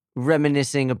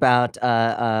reminiscing about,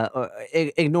 or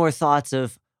ignore thoughts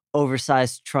of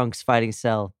oversized Trunks fighting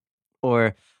Cell,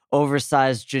 or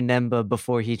oversized Janemba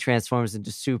before he transforms into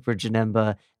Super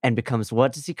Janemba and becomes,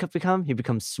 what does he become? He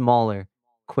becomes smaller,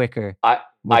 quicker. I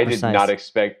did precise. not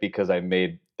expect, because I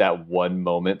made that one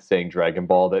moment saying Dragon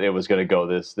Ball, that it was going to go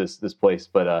this place.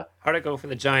 But How'd it go for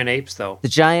the giant apes, though? The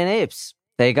giant apes.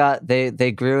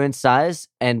 they grew in size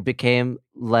and became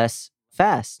less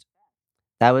fast.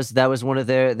 That was one of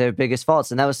their biggest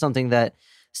faults, and that was something that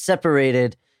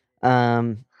separated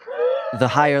the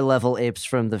higher level apes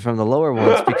from the lower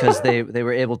ones, because they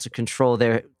were able to control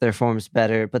their forms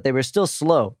better, but they were still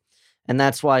slow. And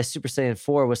that's why Super Saiyan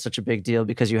 4 was such a big deal,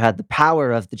 because you had the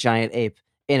power of the giant ape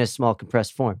in a small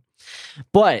compressed form.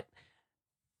 But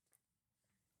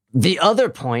the other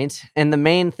point, and the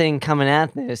main thing coming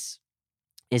at this,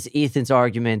 is Ethan's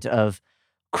argument of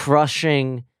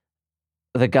crushing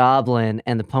the goblin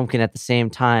and the pumpkin at the same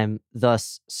time,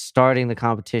 thus starting the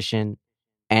competition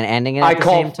and ending it at the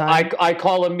same time. I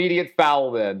call immediate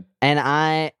foul then.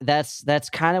 And that's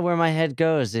kind of where my head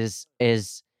goes is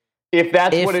if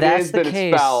that's what it is, then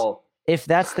it's foul. If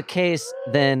that's the case,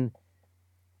 then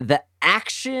the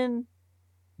action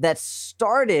that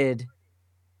started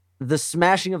the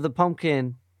smashing of the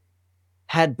pumpkin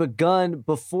had begun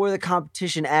before the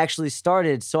competition actually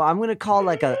started. So I'm gonna call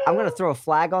I'm gonna throw a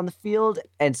flag on the field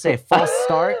and say false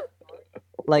start,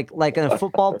 like in a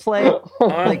football play.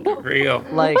 Unreal.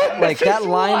 Like that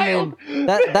lineman,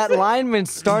 that lineman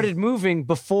started moving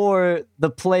before the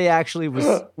play actually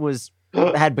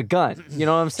had begun. You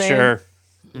know what I'm saying? Sure.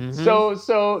 Mm-hmm. So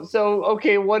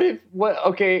okay.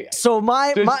 Okay. So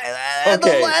at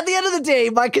the end of the day,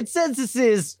 my consensus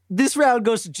is this round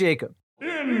goes to Jacob.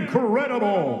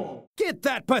 Incredible! Get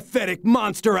that pathetic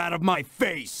monster out of my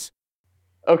face!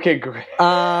 Okay, great.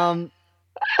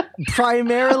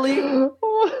 Primarily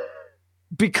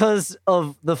because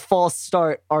of the false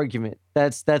start argument.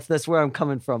 That's where I'm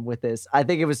coming from with this. I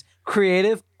think it was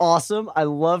creative, awesome. I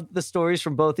loved the stories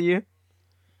from both of you,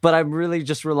 but I'm really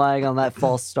just relying on that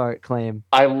false start claim.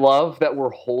 I love that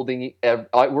we're holding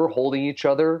each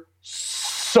other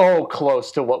so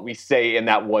close to what we say in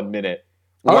that 1 minute.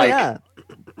 Oh yeah.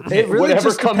 It really whatever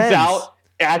just comes depends. out,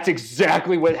 that's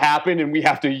exactly what happened, and we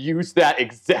have to use that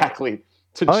exactly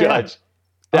to judge.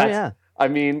 Yeah. I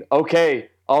mean,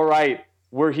 okay, all right,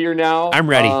 we're here now. I'm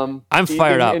ready. I'm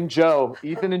fired up.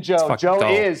 Ethan and Joe. Joe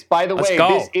is, by the way,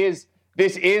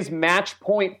 this is match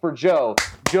point for Joe.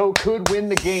 Joe could win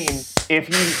the game if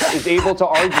he is able to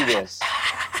argue this.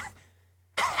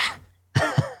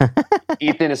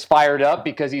 Ethan is fired up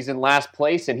because he's in last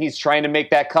place and he's trying to make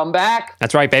that comeback.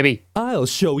 That's right, baby. I'll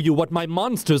show you what my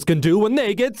monsters can do when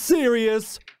they get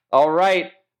serious. All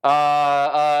right.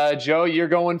 Joe, you're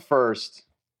going first.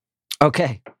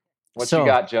 Okay. What you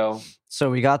got, Joe? So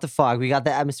we got the fog. We got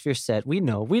the atmosphere set. We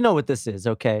know what this is,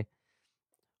 okay?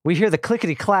 We hear the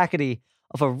clickety-clackety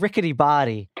of a rickety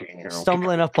body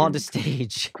stumbling up onto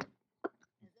stage.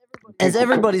 As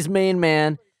everybody's main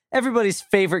man, everybody's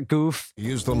favorite goof.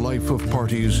 He is the life of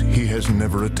parties he has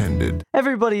never attended.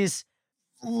 Everybody's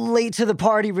late to the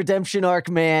party redemption arc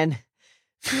man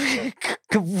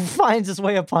finds his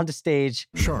way up onto stage.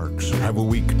 Sharks have a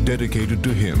week dedicated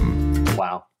to him.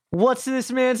 Wow. What's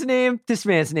this man's name? This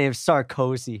man's name's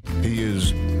Sarkozy. He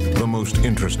is the most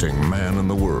interesting man in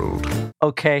the world.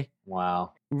 Okay.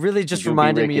 Wow. Really just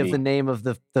reminded me of the name of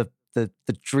the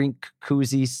drink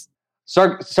koozies.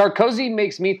 Sarkozy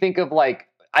makes me think of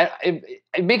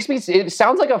it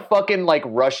sounds like a fucking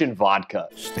Russian vodka.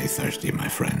 Stay thirsty, my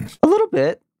friends. A little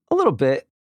bit.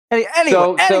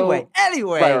 Anyway.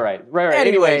 Right.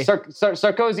 Anyway,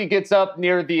 Sarkozy gets up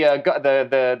near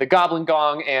the goblin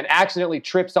gong and accidentally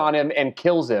trips on him and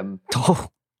kills him.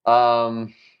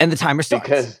 And the timer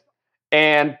starts.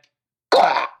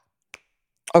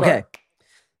 Okay.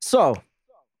 So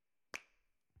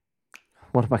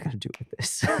what am I going to do with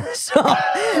this?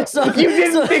 You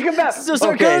didn't think about.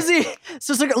 Sarkozy.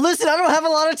 Okay. Listen, I don't have a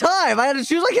lot of time. I had to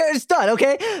choose. It's done.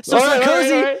 Okay. So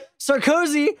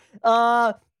Sarkozy.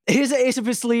 Here's an ace up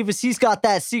his sleeve. Is he's got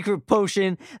that secret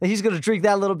potion and he's going to drink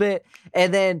that a little bit,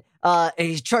 and then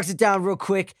he chucks it down real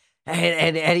quick,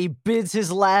 and he bids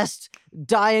his last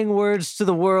dying words to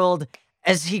the world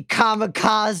as he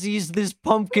kamikazes this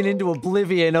pumpkin into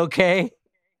oblivion. Okay.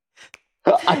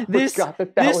 This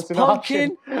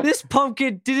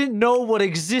pumpkin didn't know what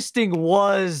existing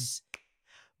was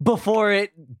before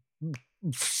it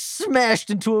smashed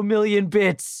into a million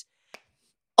bits,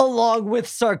 along with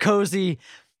Sarkozy,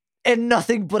 and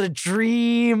nothing but a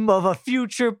dream of a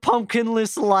future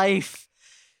pumpkinless life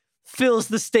fills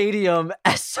the stadium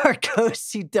as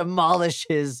Sarkozy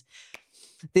demolishes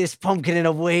this pumpkin in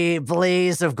a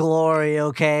blaze of glory.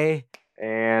 Okay.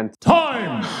 And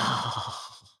time.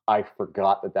 I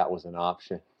forgot that was an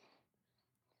option.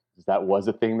 That was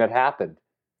a thing that happened.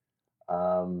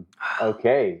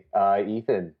 Okay,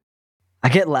 Ethan. I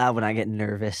get loud when I get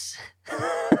nervous.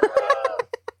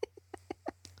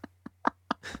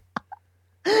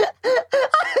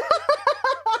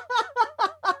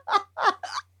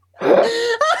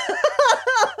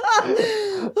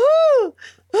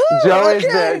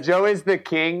 Joe is the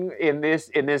king in this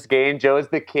game. Joe is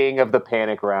the king of the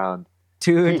panic round.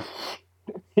 Dude.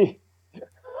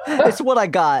 It's what I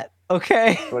got,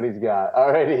 okay? What he's got.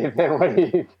 All right, Ethan, what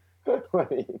do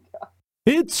you got?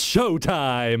 It's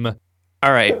showtime.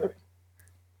 All right.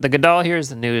 The Godal hears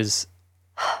the news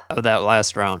of that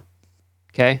last round.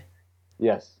 Okay?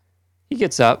 Yes. He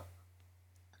gets up,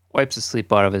 wipes the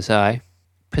sleep out of his eye,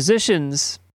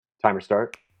 positions Timer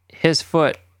start. his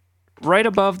foot right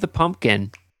above the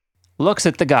pumpkin, looks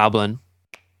at the goblin,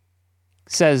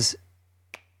 says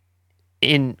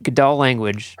in Godal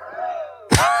language,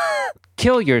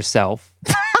 "Kill yourself."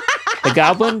 The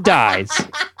goblin dies.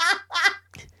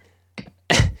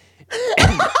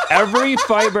 Every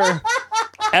fiber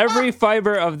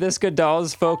of this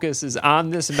Godal's focus is on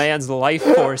this man's life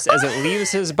force as it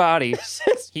leaves his body.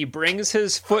 He brings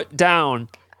his foot down,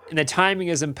 and the timing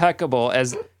is impeccable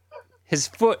as his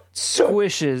foot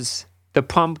squishes the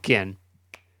pumpkin.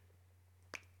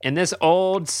 And this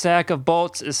old sack of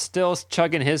bolts is still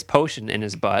chugging his potion in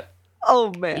his butt.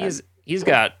 Oh, man. He's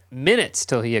got minutes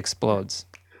till he explodes.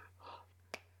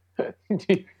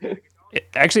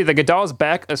 Actually, the Godal's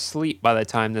back asleep by the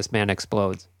time this man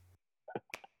explodes.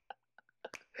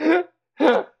 And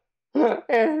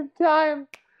time.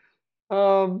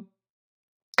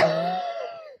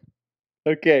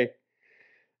 Okay.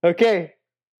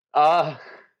 I'm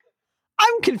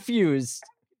confused.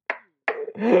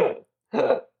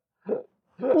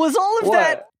 Was all of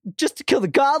that just to kill the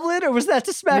goblin, or was that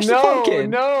to smash the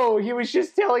pumpkin? No, he was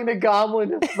just telling the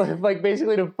goblin to, like,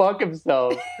 basically to fuck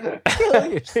himself.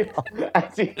 Kill yourself.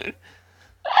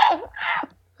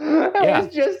 It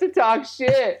was just to talk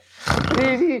shit.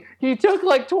 He took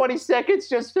like 20 seconds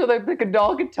just so that the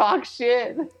Godal could talk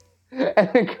shit and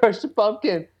then crush the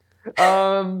pumpkin.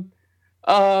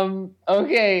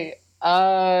 Okay.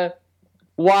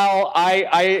 While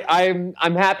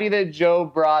I'm happy that Joe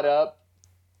brought up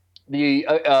the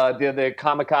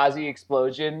kamikaze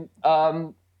explosion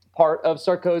part of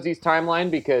Sarkozy's timeline,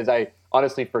 because I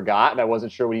honestly forgot and I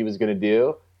wasn't sure what he was going to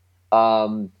do.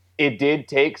 It did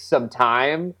take some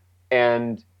time,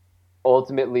 and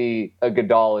ultimately a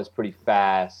Godal is pretty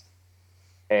fast,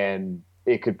 and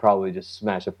it could probably just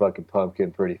smash a fucking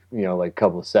pumpkin pretty, like a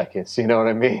couple of seconds. You know what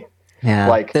I mean? Yeah.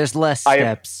 Like, there's less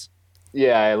steps.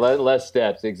 Less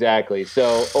steps, exactly.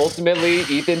 So ultimately,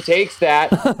 Ethan takes that,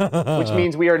 which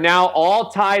means we are now all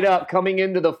tied up coming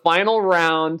into the final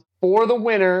round for the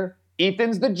winner.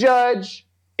 Ethan's the judge.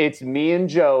 It's me and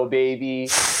Joe, baby.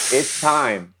 It's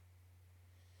time.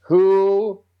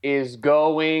 Who is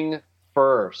going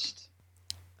first?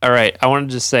 All right, I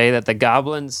wanted to say that the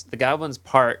goblin's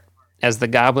part as the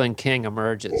Goblin King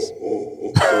emerges,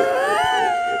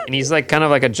 and he's like kind of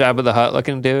like a Jabba the Hutt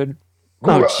looking dude.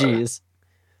 Oh, jeez.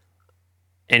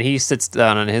 And he sits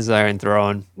down on his iron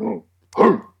throne.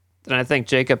 And I think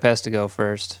Jacob has to go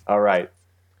first. All right.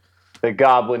 The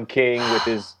Goblin King with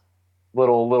his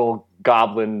little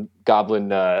goblin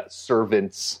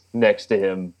servants next to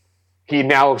him. He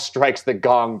now strikes the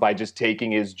gong by just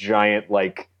taking his giant,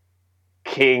 like,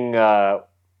 king,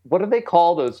 what do they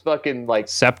call those fucking, like...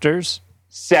 Scepters?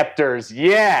 Scepters,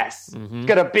 yes! Mm-hmm. He's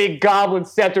got a big goblin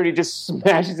scepter and he just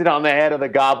smashes it on the head of the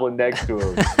goblin next to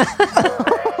him.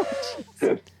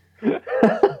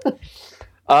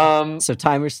 So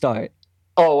timer start.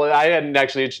 Oh, well, I hadn't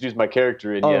actually introduced my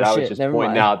character in yet. I was just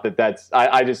pointing out that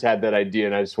I just had that idea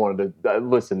and I just wanted to...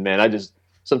 listen, man,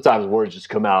 sometimes words just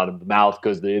come out of the mouth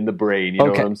because they're in the brain. You know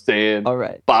what I'm saying? All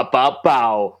right. Bow, bow,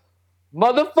 bow.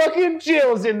 Motherfucking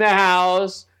Jill's in the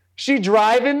house. She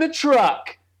driving the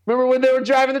truck. Remember when they were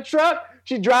driving the truck?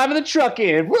 She driving the truck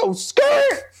in. Whoa,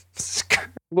 skirt!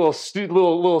 Little stupid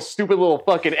little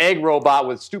fucking egg robot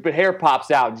with stupid hair pops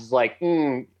out and she's like,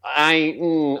 I'm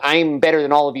better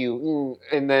than all of you.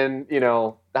 And then,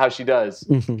 how she does.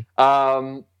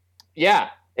 Mm-hmm.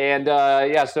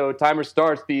 So timer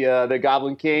starts. The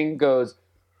Goblin King goes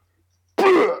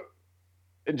and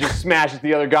just smashes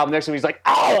the other goblin next to him. He's like,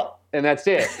 ah! And that's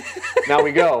it. Now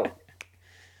we go.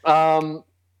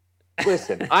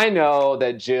 Listen, I know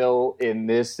that Jill in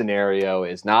this scenario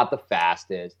is not the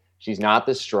fastest. She's not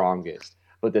the strongest.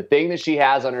 But the thing that she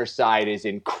has on her side is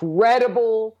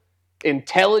incredible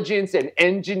intelligence and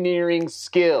engineering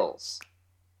skills.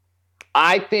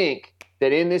 I think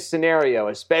that in this scenario,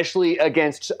 especially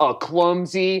against a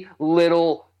clumsy,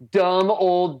 little, dumb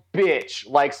old bitch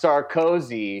like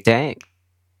Sarkozy. Dang.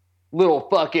 Little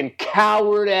fucking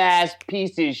coward-ass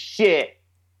piece of shit.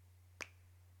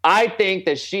 I think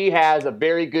that she has a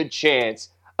very good chance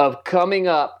of coming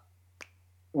up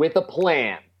with a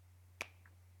plan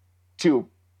to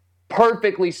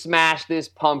perfectly smash this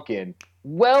pumpkin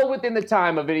well within the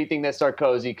time of anything that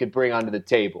Sarkozy could bring onto the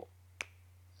table.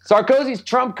 Sarkozy's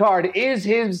trump card is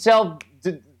himself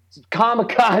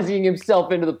kamikazing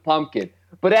himself into the pumpkin.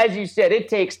 But as you said, it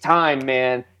takes time,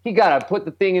 man. He got to put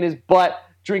the thing in his butt,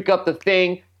 drink up the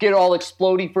thing, get all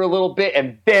explodey for a little bit,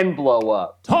 and then blow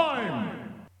up.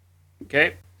 Time!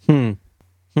 Okay.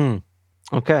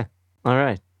 Okay. All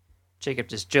right. Jacob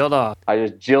just jilled off. I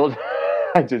just jilled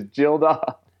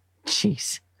off.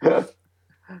 Jeez. All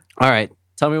right.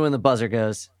 Tell me when the buzzer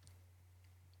goes.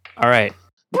 All right.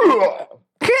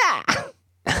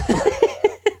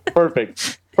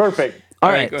 Perfect. All right,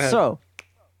 right. go ahead.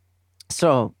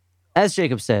 So, as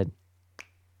Jacob said,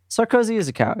 Sarkozy is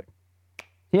a coward.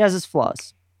 He has his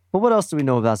flaws. But what else do we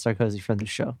know about Sarkozy from the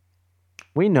show?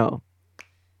 We know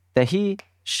that he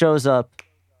shows up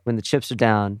when the chips are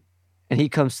down, and he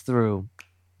comes through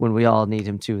when we all need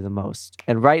him to the most.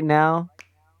 And right now,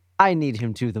 I need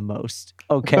him to the most.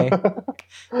 Okay.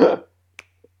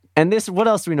 And what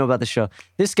else do we know about the show?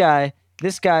 This guy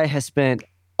has spent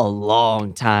a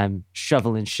long time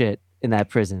shoveling shit in that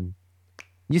prison.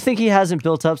 You think he hasn't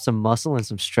built up some muscle and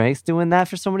some strength doing that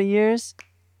for so many years?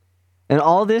 And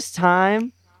all this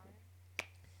time,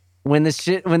 when the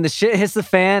shit hits the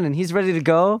fan and he's ready to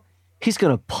go, he's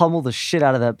gonna pummel the shit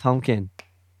out of that pumpkin.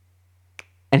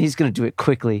 And he's gonna do it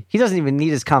quickly. He doesn't even need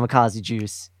his kamikaze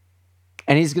juice.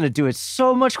 And he's gonna do it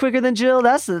so much quicker than Jill.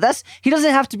 He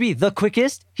doesn't have to be the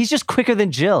quickest. He's just quicker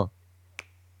than Jill.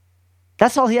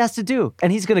 That's all he has to do,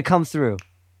 and he's gonna come through.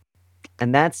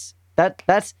 And that's what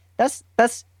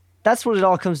it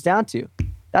all comes down to.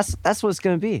 That's what it's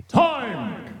gonna be.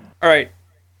 Time! All right.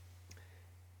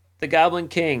 The Goblin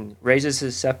King raises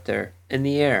his scepter in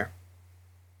the air.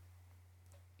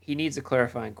 He needs a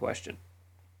clarifying question.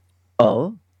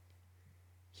 Oh?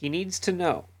 He needs to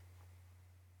know.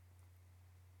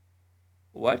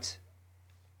 What?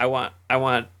 I want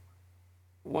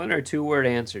 1 or 2 word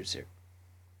answers here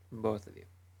from both of you.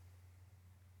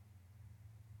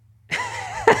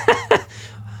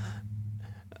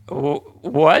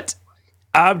 What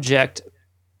object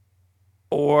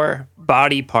or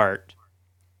body part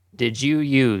did you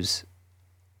use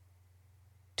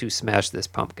to smash this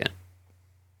pumpkin?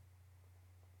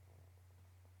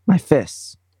 My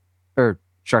fists. Or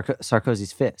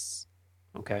Sarkozy's fists.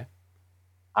 Okay.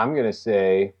 I'm gonna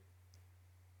say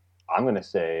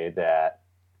that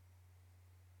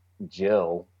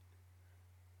Jill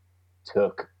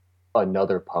took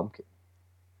another pumpkin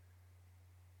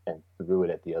and threw it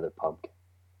at the other pumpkin.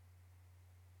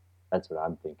 That's what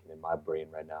I'm thinking in my brain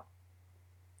right now.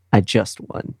 I just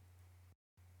won.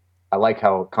 I like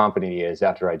how confident he is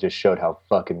after I just showed how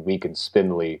fucking weak and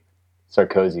spindly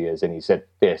Sarkozy is, and he said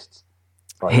fists.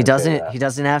 So I'm He gonna say that.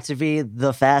 doesn't have to be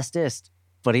the fastest,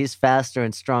 but he's faster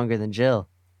and stronger than Jill.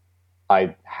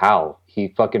 How? He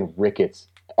fucking rickets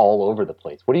all over the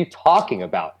place. What are you talking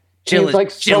about? Jill He's is-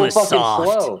 like Jill so is fucking soft.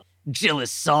 slow. Jill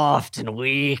is soft and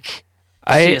weak.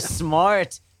 She is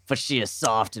smart, but she is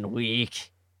soft and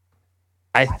weak.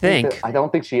 I think I don't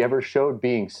think she ever showed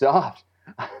being soft.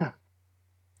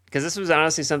 because this was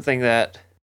honestly something that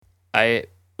I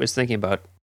was thinking about.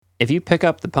 If you pick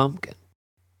up the pumpkin,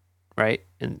 right,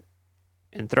 and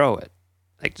throw it,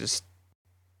 like just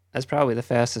that's probably the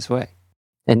fastest way.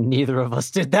 And neither of us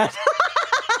did that.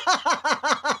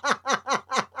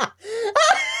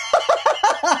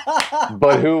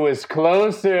 But who was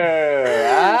closer?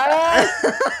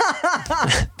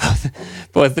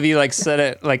 Both of you like set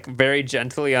it like very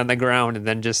gently on the ground and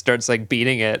then just starts like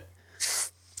beating it.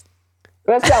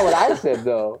 That's not what I said,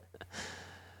 though.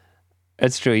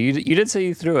 It's true. You did say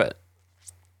you threw it.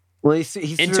 Well,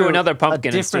 he Into threw another a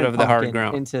pumpkin instead different of the hard pumpkin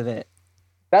ground. Into it.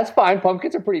 That's fine.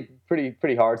 Pumpkins are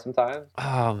pretty hard sometimes.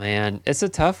 Oh man, it's a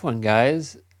tough one,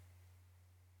 guys.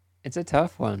 It's a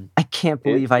tough one. I can't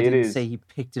believe I it didn't is. say he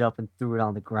picked it up and threw it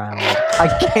on the ground. I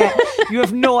can't. You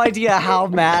have no idea how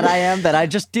mad I am that I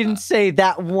just didn't say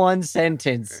that one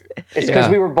sentence. It's because Yeah.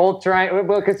 we were both trying.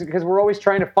 Well, because we're always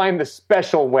trying to find the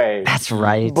special way. That's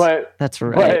right. But That's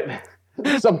right.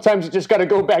 But sometimes you just got to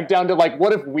go back down to like,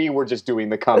 what if we were just doing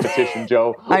the competition,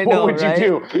 Joe? I know, what would right?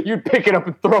 you do? You'd pick it up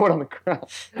and throw it on the ground.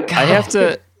 I have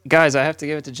to, guys. I have to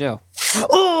give it to Joe.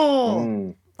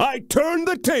 Oh! I turn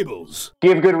the tables.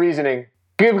 Give good reasoning.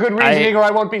 Give good reasoning, or I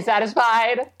won't be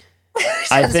satisfied.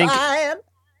 I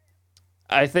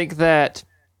think that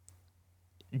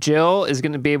Jill is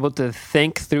going to be able to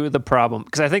think through the problem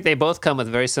because I think they both come with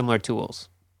very similar tools.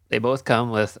 They both come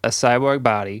with a cyborg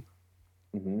body,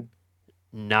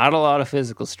 not a lot of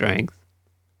physical strength.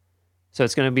 So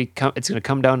it's going to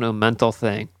come down to a mental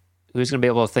thing. Who's going to be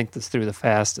able to think this through the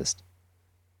fastest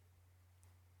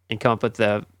and come up with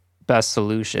the best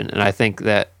solution, and I think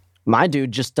that My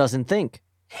dude just doesn't think.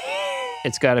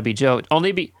 it's got to be Joe.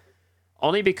 Only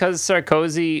because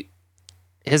Sarkozy,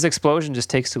 his explosion just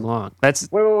takes too long. That's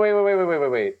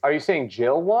Wait. Are you saying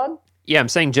Jill won? yeah. I'm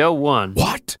saying Joe won.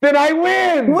 What? Then I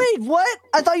win! Wait, what?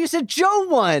 I thought you said Joe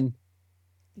won.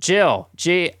 Jill,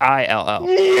 Jill. Yeah!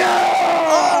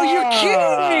 Oh, you're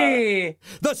kidding me.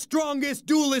 The strongest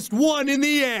duelist won in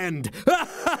the end.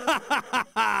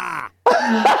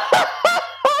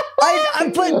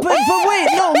 But wait,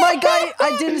 no, my guy,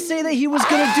 I didn't say that he was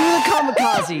going to do the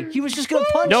kamikaze. He was just going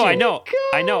to punch No, it.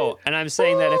 I know. And I'm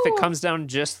saying that if it comes down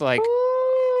just like,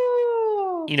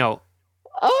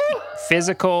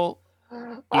 physical,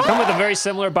 you come with a very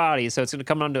similar body, so it's going to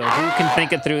come down to who can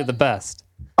think it through the best.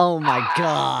 Oh my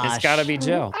gosh. It's got to be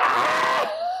Joe.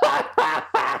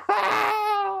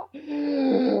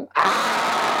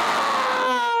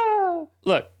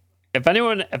 Look, if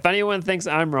anyone thinks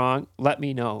I'm wrong, let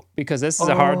me know, because this is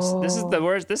the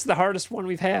worst. This is the hardest one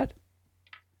we've had.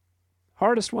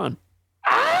 Hardest one.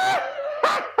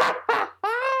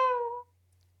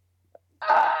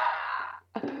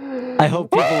 I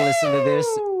hope people listen to this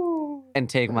and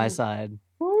take my side.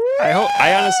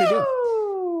 I honestly do.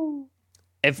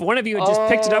 If one of you had just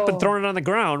picked it up and thrown it on the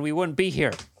ground, we wouldn't be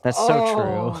here. That's so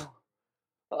true.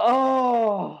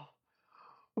 Oh,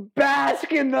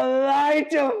 bask in the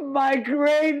light of my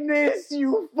greatness,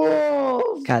 you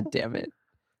fools! God damn it.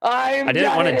 I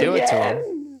didn't want to do it to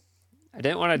him. I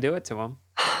didn't want to do it to him.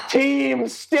 Team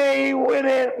stay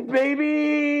winning,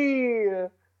 baby!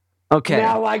 Okay.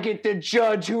 Now I get to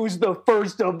judge who's the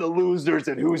first of the losers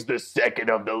and who's the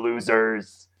second of the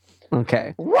losers.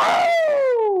 Okay.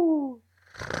 Woo!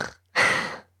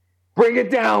 Bring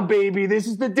it down, baby. This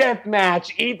is the death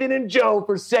match. Ethan and Joe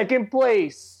for second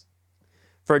place.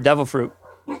 For a devil fruit.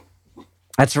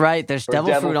 That's right. There's For devil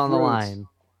devil fruit on the fruits. line.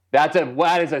 That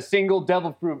is a single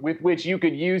devil fruit with which you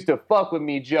could use to fuck with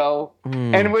me, Joe.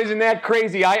 And wasn't that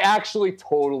crazy? I actually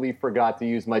totally forgot to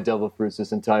use my devil fruits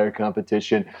this entire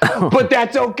competition. But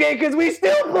that's okay, because we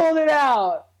still pulled it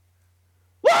out.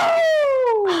 Woo!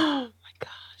 Oh my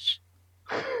gosh.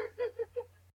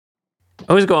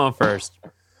 Who's going first?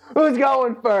 Who's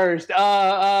going first?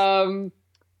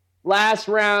 Last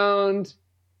round,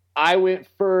 I went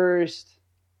first.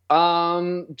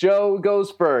 Joe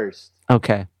goes first.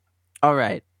 Okay. All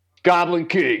right. Goblin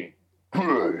King.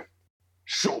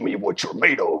 Show me what you're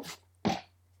made of.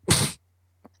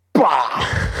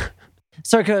 Bah!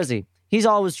 Sarkozy, he's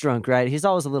always drunk, right? He's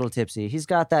always a little tipsy. He's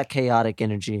got that chaotic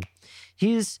energy.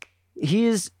 He's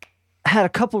had a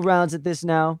couple rounds at this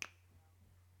now.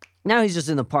 Now he's just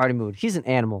in the party mood. He's an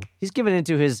animal. He's given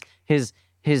into his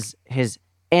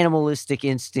animalistic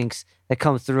instincts that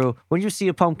come through. When you see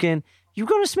a pumpkin, you're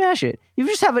going to smash it. You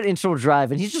just have an intro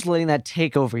drive, and he's just letting that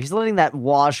take over. He's letting that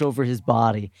wash over his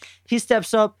body. He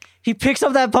steps up, he picks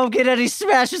up that pumpkin, and he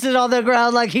smashes it on the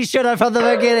ground like he should have from the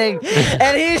beginning.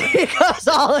 And he goes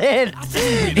all in.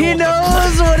 He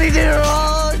knows what he did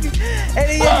wrong, and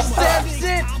he accepts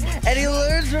it, and he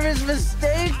learns from his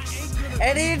mistakes,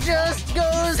 and he just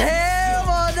goes ham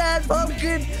on that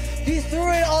pumpkin. He threw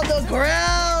it on the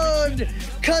ground.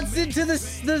 Cuts into the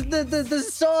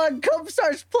song,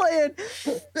 starts playing.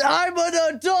 I'm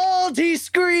an adult, he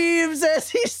screams as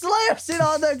he slams it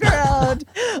on the ground.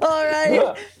 All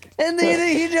right. And then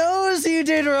he knows he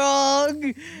did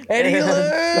wrong. And he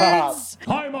learns.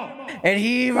 Time up. And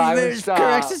he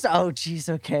corrects his. Oh, jeez,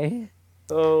 okay.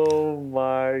 Oh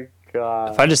my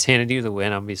god. If I just handed you the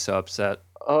win, I'd be so upset.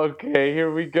 Okay,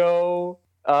 here we go.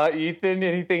 Ethan,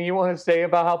 anything you want to say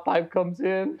about how Pipe comes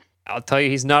in? I'll tell you,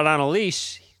 he's not on a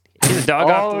leash. He's a dog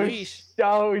off the leash.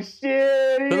 Oh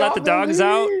shit! Who let the dogs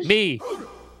out? Me.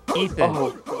 Ethan.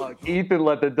 Oh fuck! Ethan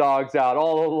let the dogs out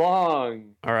all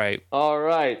along. All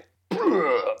right.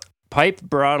 Pipe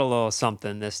brought a little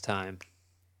something this time.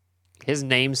 His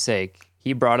namesake.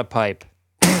 He brought a pipe.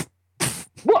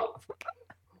 What?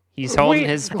 He's holding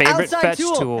his favorite fetch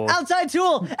tool. Outside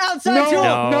tool.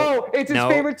 No, it's his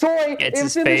favorite toy. It's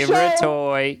his in the favorite show.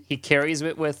 toy. He carries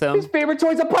it with him. His favorite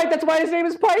toy's a pipe. That's why his name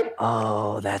is Pipe.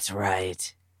 Oh, that's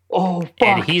right. Oh, fuck.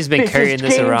 And he's been carrying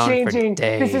this around for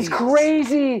days. This is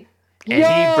crazy. And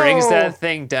he brings that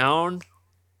thing down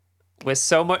with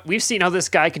so much. We've seen how this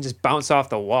guy can just bounce off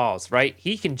the walls, right?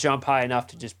 He can jump high enough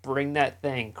to just bring that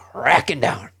thing cracking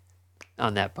down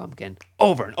on that pumpkin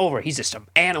over and over. He's just an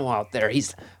animal out there.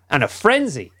 He's on a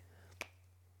frenzy,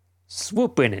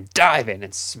 swooping and diving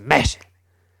and smashing.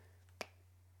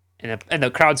 And the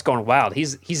crowd's going wild.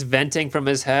 He's venting from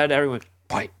his head. Everyone,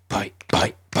 pipe, pipe,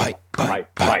 pipe, pipe,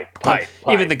 pipe, pipe, pipe.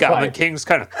 Even the Goblin King's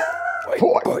kind of,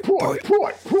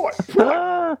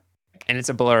 And it's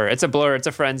a blur. It's a blur. It's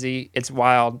a frenzy. It's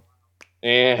wild.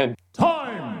 And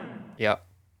Time! Yep.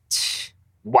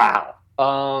 wow.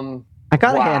 I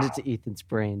gotta Wow. hand it to Ethan's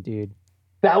brain, dude.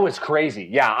 That was crazy.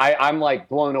 Yeah, I'm like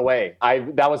blown away.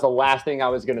 That was the last thing I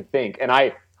was gonna think. And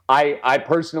I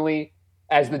personally,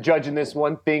 as the judge in this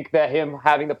one, think that him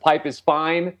having the pipe is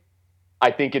fine.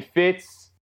 I think it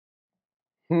fits.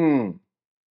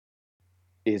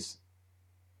 Is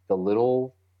the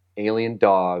little alien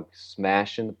dog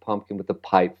smashing the pumpkin with the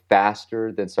pipe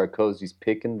faster than Sarkozy's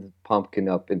picking the pumpkin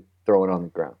up and throwing it on the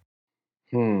ground?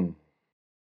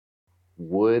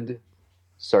 Would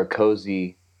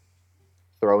Sarkozy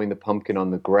throwing the pumpkin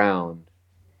on the ground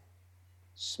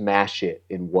smash it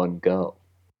in one go?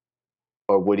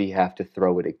 Or would he have to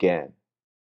throw it again?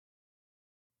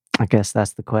 I guess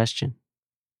that's the question.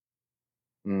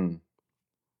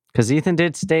 Because Ethan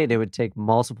did state it would take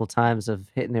multiple times of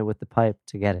hitting it with the pipe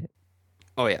to get it.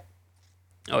 Oh yeah.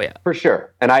 Oh yeah. For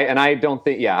sure. And I don't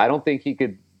think he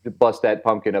could bust that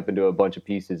pumpkin up into a bunch of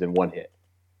pieces in one hit.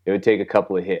 It would take a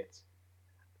couple of hits.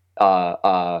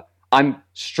 I'm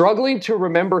struggling to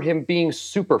remember him being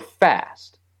super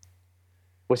fast.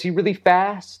 Was he really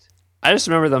fast? I just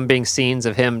remember them being scenes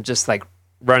of him just like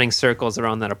running circles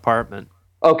around that apartment.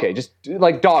 Okay, just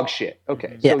like dog shit.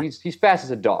 Okay, Yeah. so he's fast as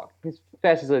a dog. He's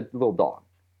fast as a little dog,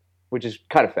 which is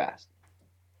kind of fast.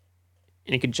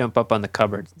 And he could jump up on the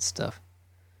cupboards and stuff.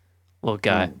 Little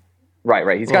guy.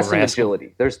 Right. He's got Little some rascal.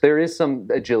 agility. There is some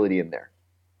agility in there.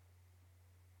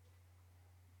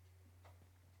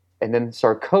 And then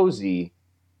Sarkozy.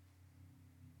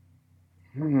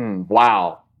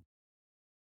 Wow.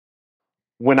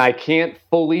 When I can't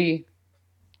fully,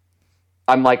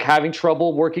 I'm like having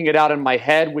trouble working it out in my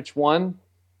head, which one?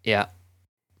 Yeah.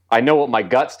 I know what my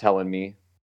gut's telling me.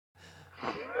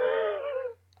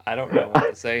 I don't know what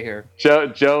to say here.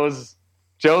 Joe's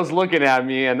looking at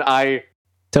me, and I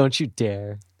Don't you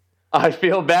dare.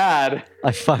 feel bad.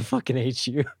 I fucking hate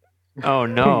you. Oh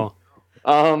no.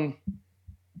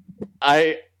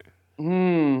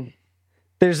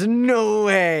 There's no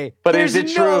way. But There's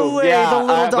is it no true? way Yeah, the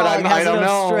little but dog I has don't enough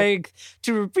know. strength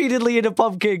to repeatedly hit a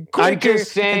pumpkin quicker I'm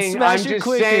just and saying. smash it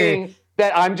quicker.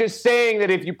 I'm just saying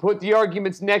that if you put the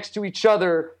arguments next to each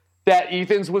other, that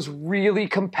Ethan's was really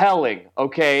compelling.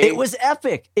 Okay, It was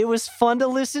epic. It was fun to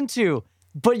listen to.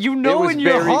 But you It know was in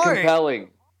your very heart.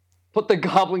 compelling. But the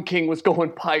Goblin King was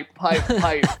going pipe.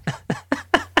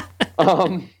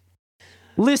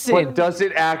 Listen, But does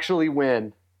it actually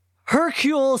win?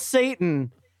 Hercule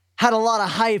Satan had a lot of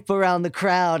hype around the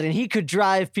crowd and he could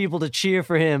drive people to cheer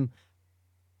for him.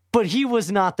 But he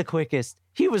was not the quickest.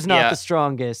 He was not Yeah. the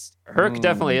strongest. Herc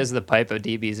definitely is the pipe of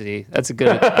DBZ. That's a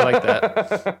good. I like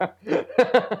that.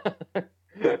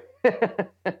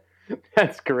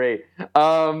 That's great.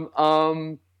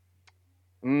 Can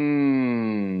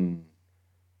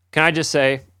I just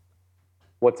say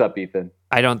What's up, Ethan?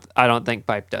 I don't think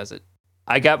pipe does it.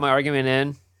 I got my argument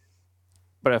in,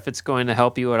 but if it's going to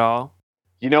help you at all,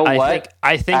 You know what?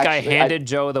 I think I Actually, handed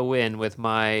Joe the win with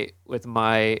my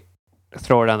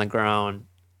throw it on the ground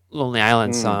Lonely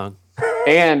Island song.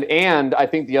 And I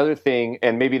think the other thing,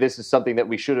 and maybe this is something that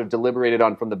we should have deliberated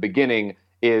on from the beginning,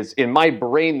 is in my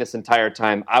brain this entire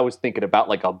time I was thinking about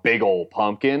like a big old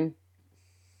pumpkin.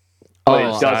 But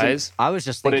it doesn't. Size. I was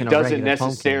just But thinking it of doesn't regular pumpkin.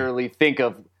 necessarily think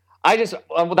of.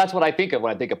 Well, that's what I think of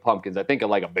when I think of pumpkins. I think of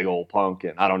like a big old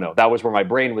pumpkin. I don't know. That was where my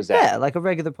brain was at. Yeah, like a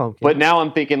regular pumpkin. But now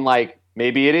I'm thinking like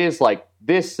maybe it is like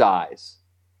this size.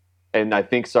 And I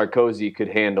think Sarkozy could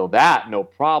handle that, no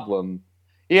problem.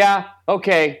 Yeah,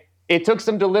 okay. It took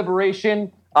some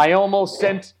deliberation. I almost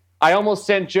sent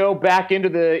Joe back into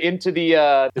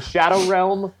the shadow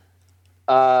realm.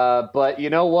 But you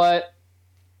know what?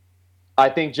 I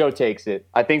think Joe takes it.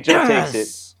 Takes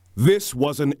it. This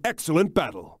was an excellent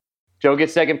battle. Joe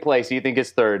gets second place. Ethan gets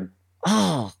third.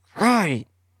 Oh, right.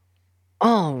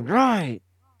 All right.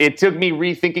 It took me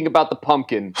rethinking about the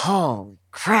pumpkin. Oh,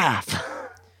 crap.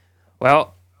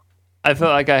 Well, I feel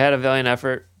like I had a valiant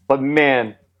effort. But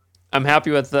man, I'm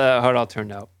happy with how it all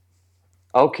turned out.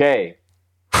 okay.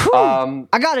 I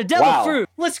got a devil Wow. fruit.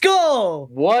 Let's go.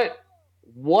 What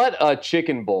a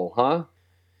chicken bowl, huh?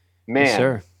 Man. Yes,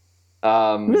 sir.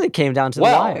 It really came down to the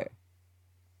well,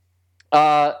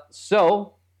 wire.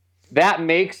 So that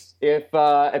makes if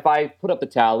I put up the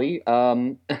tally,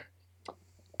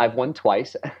 I've won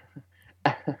twice.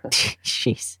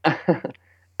 Jeez.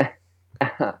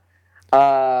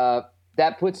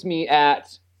 That puts me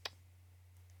at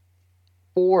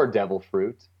 4 devil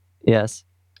fruit. Yes.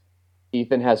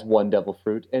 Ethan has 1 devil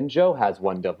fruit, and Joe has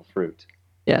 1 devil fruit.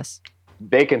 Yes.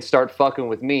 They can start fucking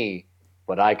with me,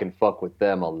 but I can fuck with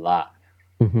them a lot.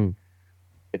 Mm-hmm.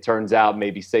 it turns out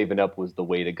maybe saving up was the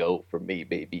way to go for me,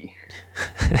 baby.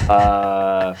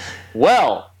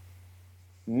 Well,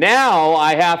 now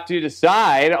I have to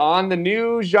decide on the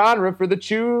new genre for the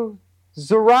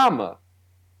Choose-a-Rama.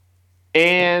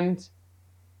 And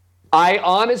I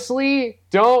honestly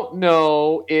don't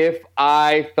know if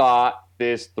I thought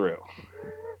this through.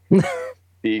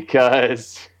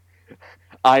 Because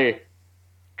I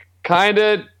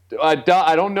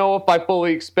don't know if I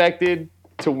fully expected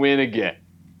to win again.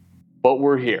 But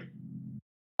we're here.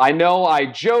 I know I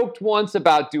joked once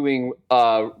about doing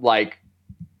like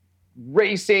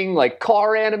racing, like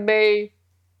car anime,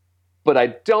 but I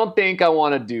don't think I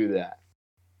want to do that.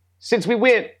 Since we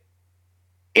went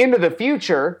into the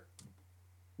future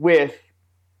with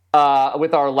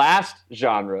our last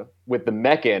genre, with the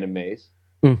mech animes,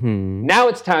 now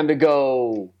it's time to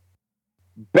go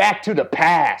back to the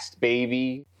past,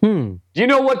 baby. Do you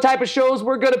know what type of shows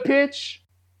we're going to pitch?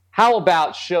 How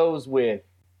about shows with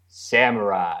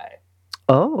samurai?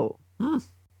 Oh.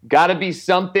 Gotta be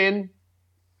something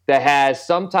that has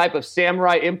some type of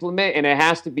samurai implement, and it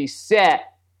has to be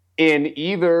set in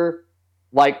either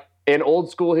like an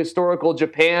old school historical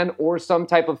Japan or some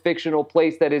type of fictional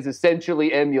place that is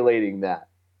essentially emulating that.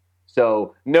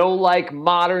 So no like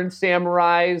modern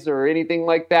samurais or anything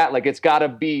like that. Like it's gotta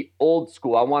be old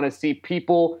school. I want to see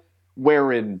people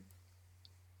wearing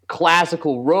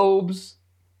classical robes,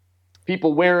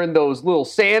 people wearing those little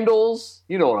sandals.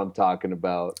 You know what I'm talking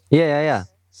about. Yeah.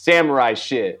 Samurai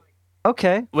shit.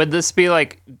 Okay. Would this be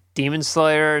like Demon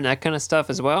Slayer and that kind of stuff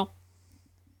as well?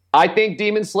 I think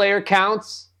Demon Slayer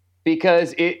counts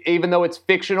because even though it's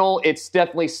fictional, it's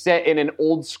definitely set in an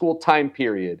old school time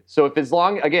period. So it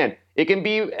can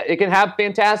have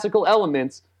fantastical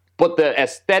elements, but the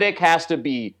aesthetic has to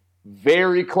be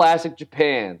very classic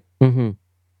Japan.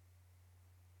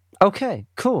 Okay,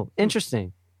 cool.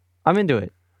 Interesting. I'm into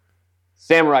it.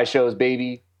 Samurai shows,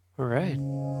 baby. All right.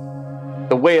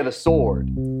 The way of the sword.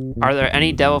 Are there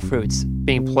any devil fruits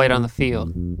being played on the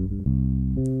field?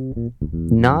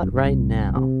 Not right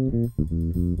now.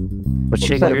 But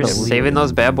you're saving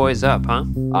those bad boys up, huh?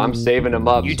 I'm saving them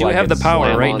up. You do have the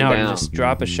power right now to just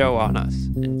drop a show on us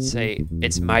and say,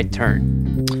 it's my turn.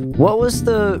 What was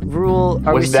the rule?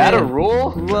 Was that a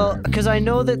rule? Well, because I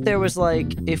know that there was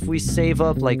like, if we save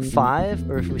up like 5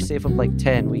 or if we save up like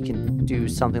 10, we can do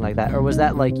something like that. Or was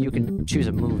that like you can choose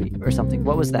a movie or something?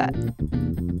 What was that?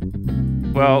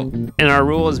 Well, in our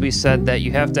rules, we said that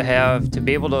you have to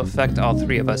be able to affect all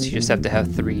 3 of us, you just have to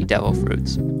have 3 devil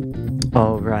fruits.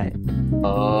 Oh, right.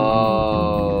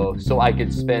 Oh, so I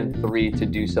could spend 3 to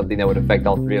do something that would affect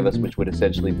all 3 of us, which would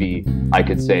essentially be, I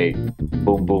could say,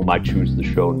 boom, boom, I choose the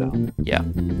show now. Yeah.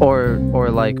 Or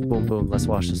like, boom, boom, let's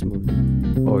watch this movie.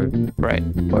 Or, right.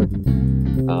 Or.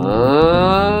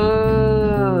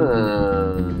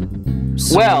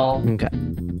 Well, okay.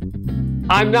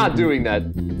 I'm not doing that.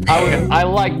 I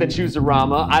like the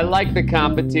Choose-a-Rama. I like the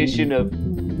competition of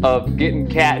getting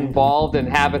Kat involved and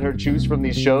having her choose from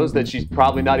these shows that she's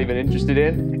probably not even interested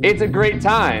in. It's a great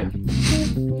time.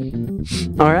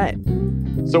 All right.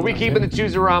 So we keeping the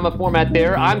Choose-a-Rama format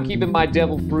there. I'm keeping my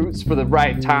devil fruits for the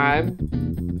right time.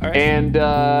 All right. And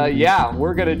yeah,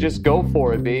 we're going to just go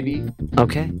for it, baby.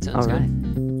 Okay. Sounds all right.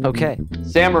 good. Okay.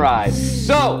 Samurai.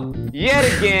 So, yet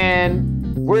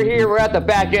again, we're here. We're at the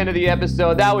back end of the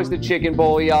episode. That was the Chicken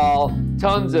Bowl, y'all.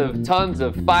 Tons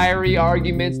of fiery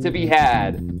arguments to be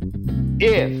had.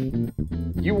 If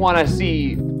you want to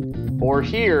see or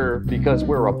hear, because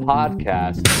we're a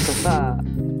podcast,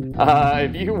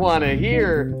 if you want to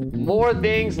hear more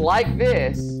things like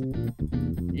this,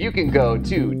 you can go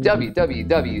to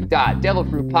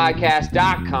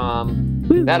www.devilfruitpodcast.com.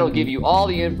 That'll give you all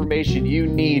the information you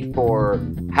need for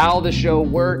how the show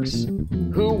works,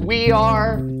 who we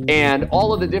are, and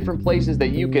all of the different places that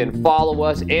you can follow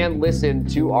us and listen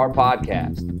to our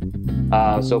podcast.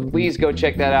 So please go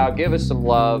check that out. Give us some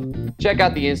love. Check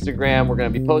out the Instagram. We're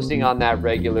going to be posting on that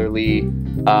regularly.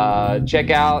 Check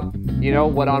out,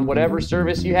 what on whatever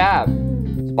service you have.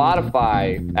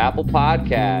 Spotify, Apple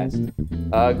Podcast,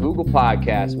 Google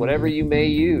Podcast, whatever you may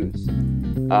use.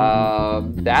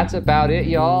 That's about it,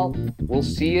 y'all. We'll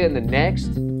see you in the next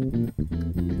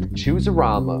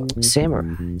Choose-a-Rama.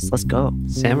 Samurais. Let's go.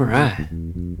 Samurai.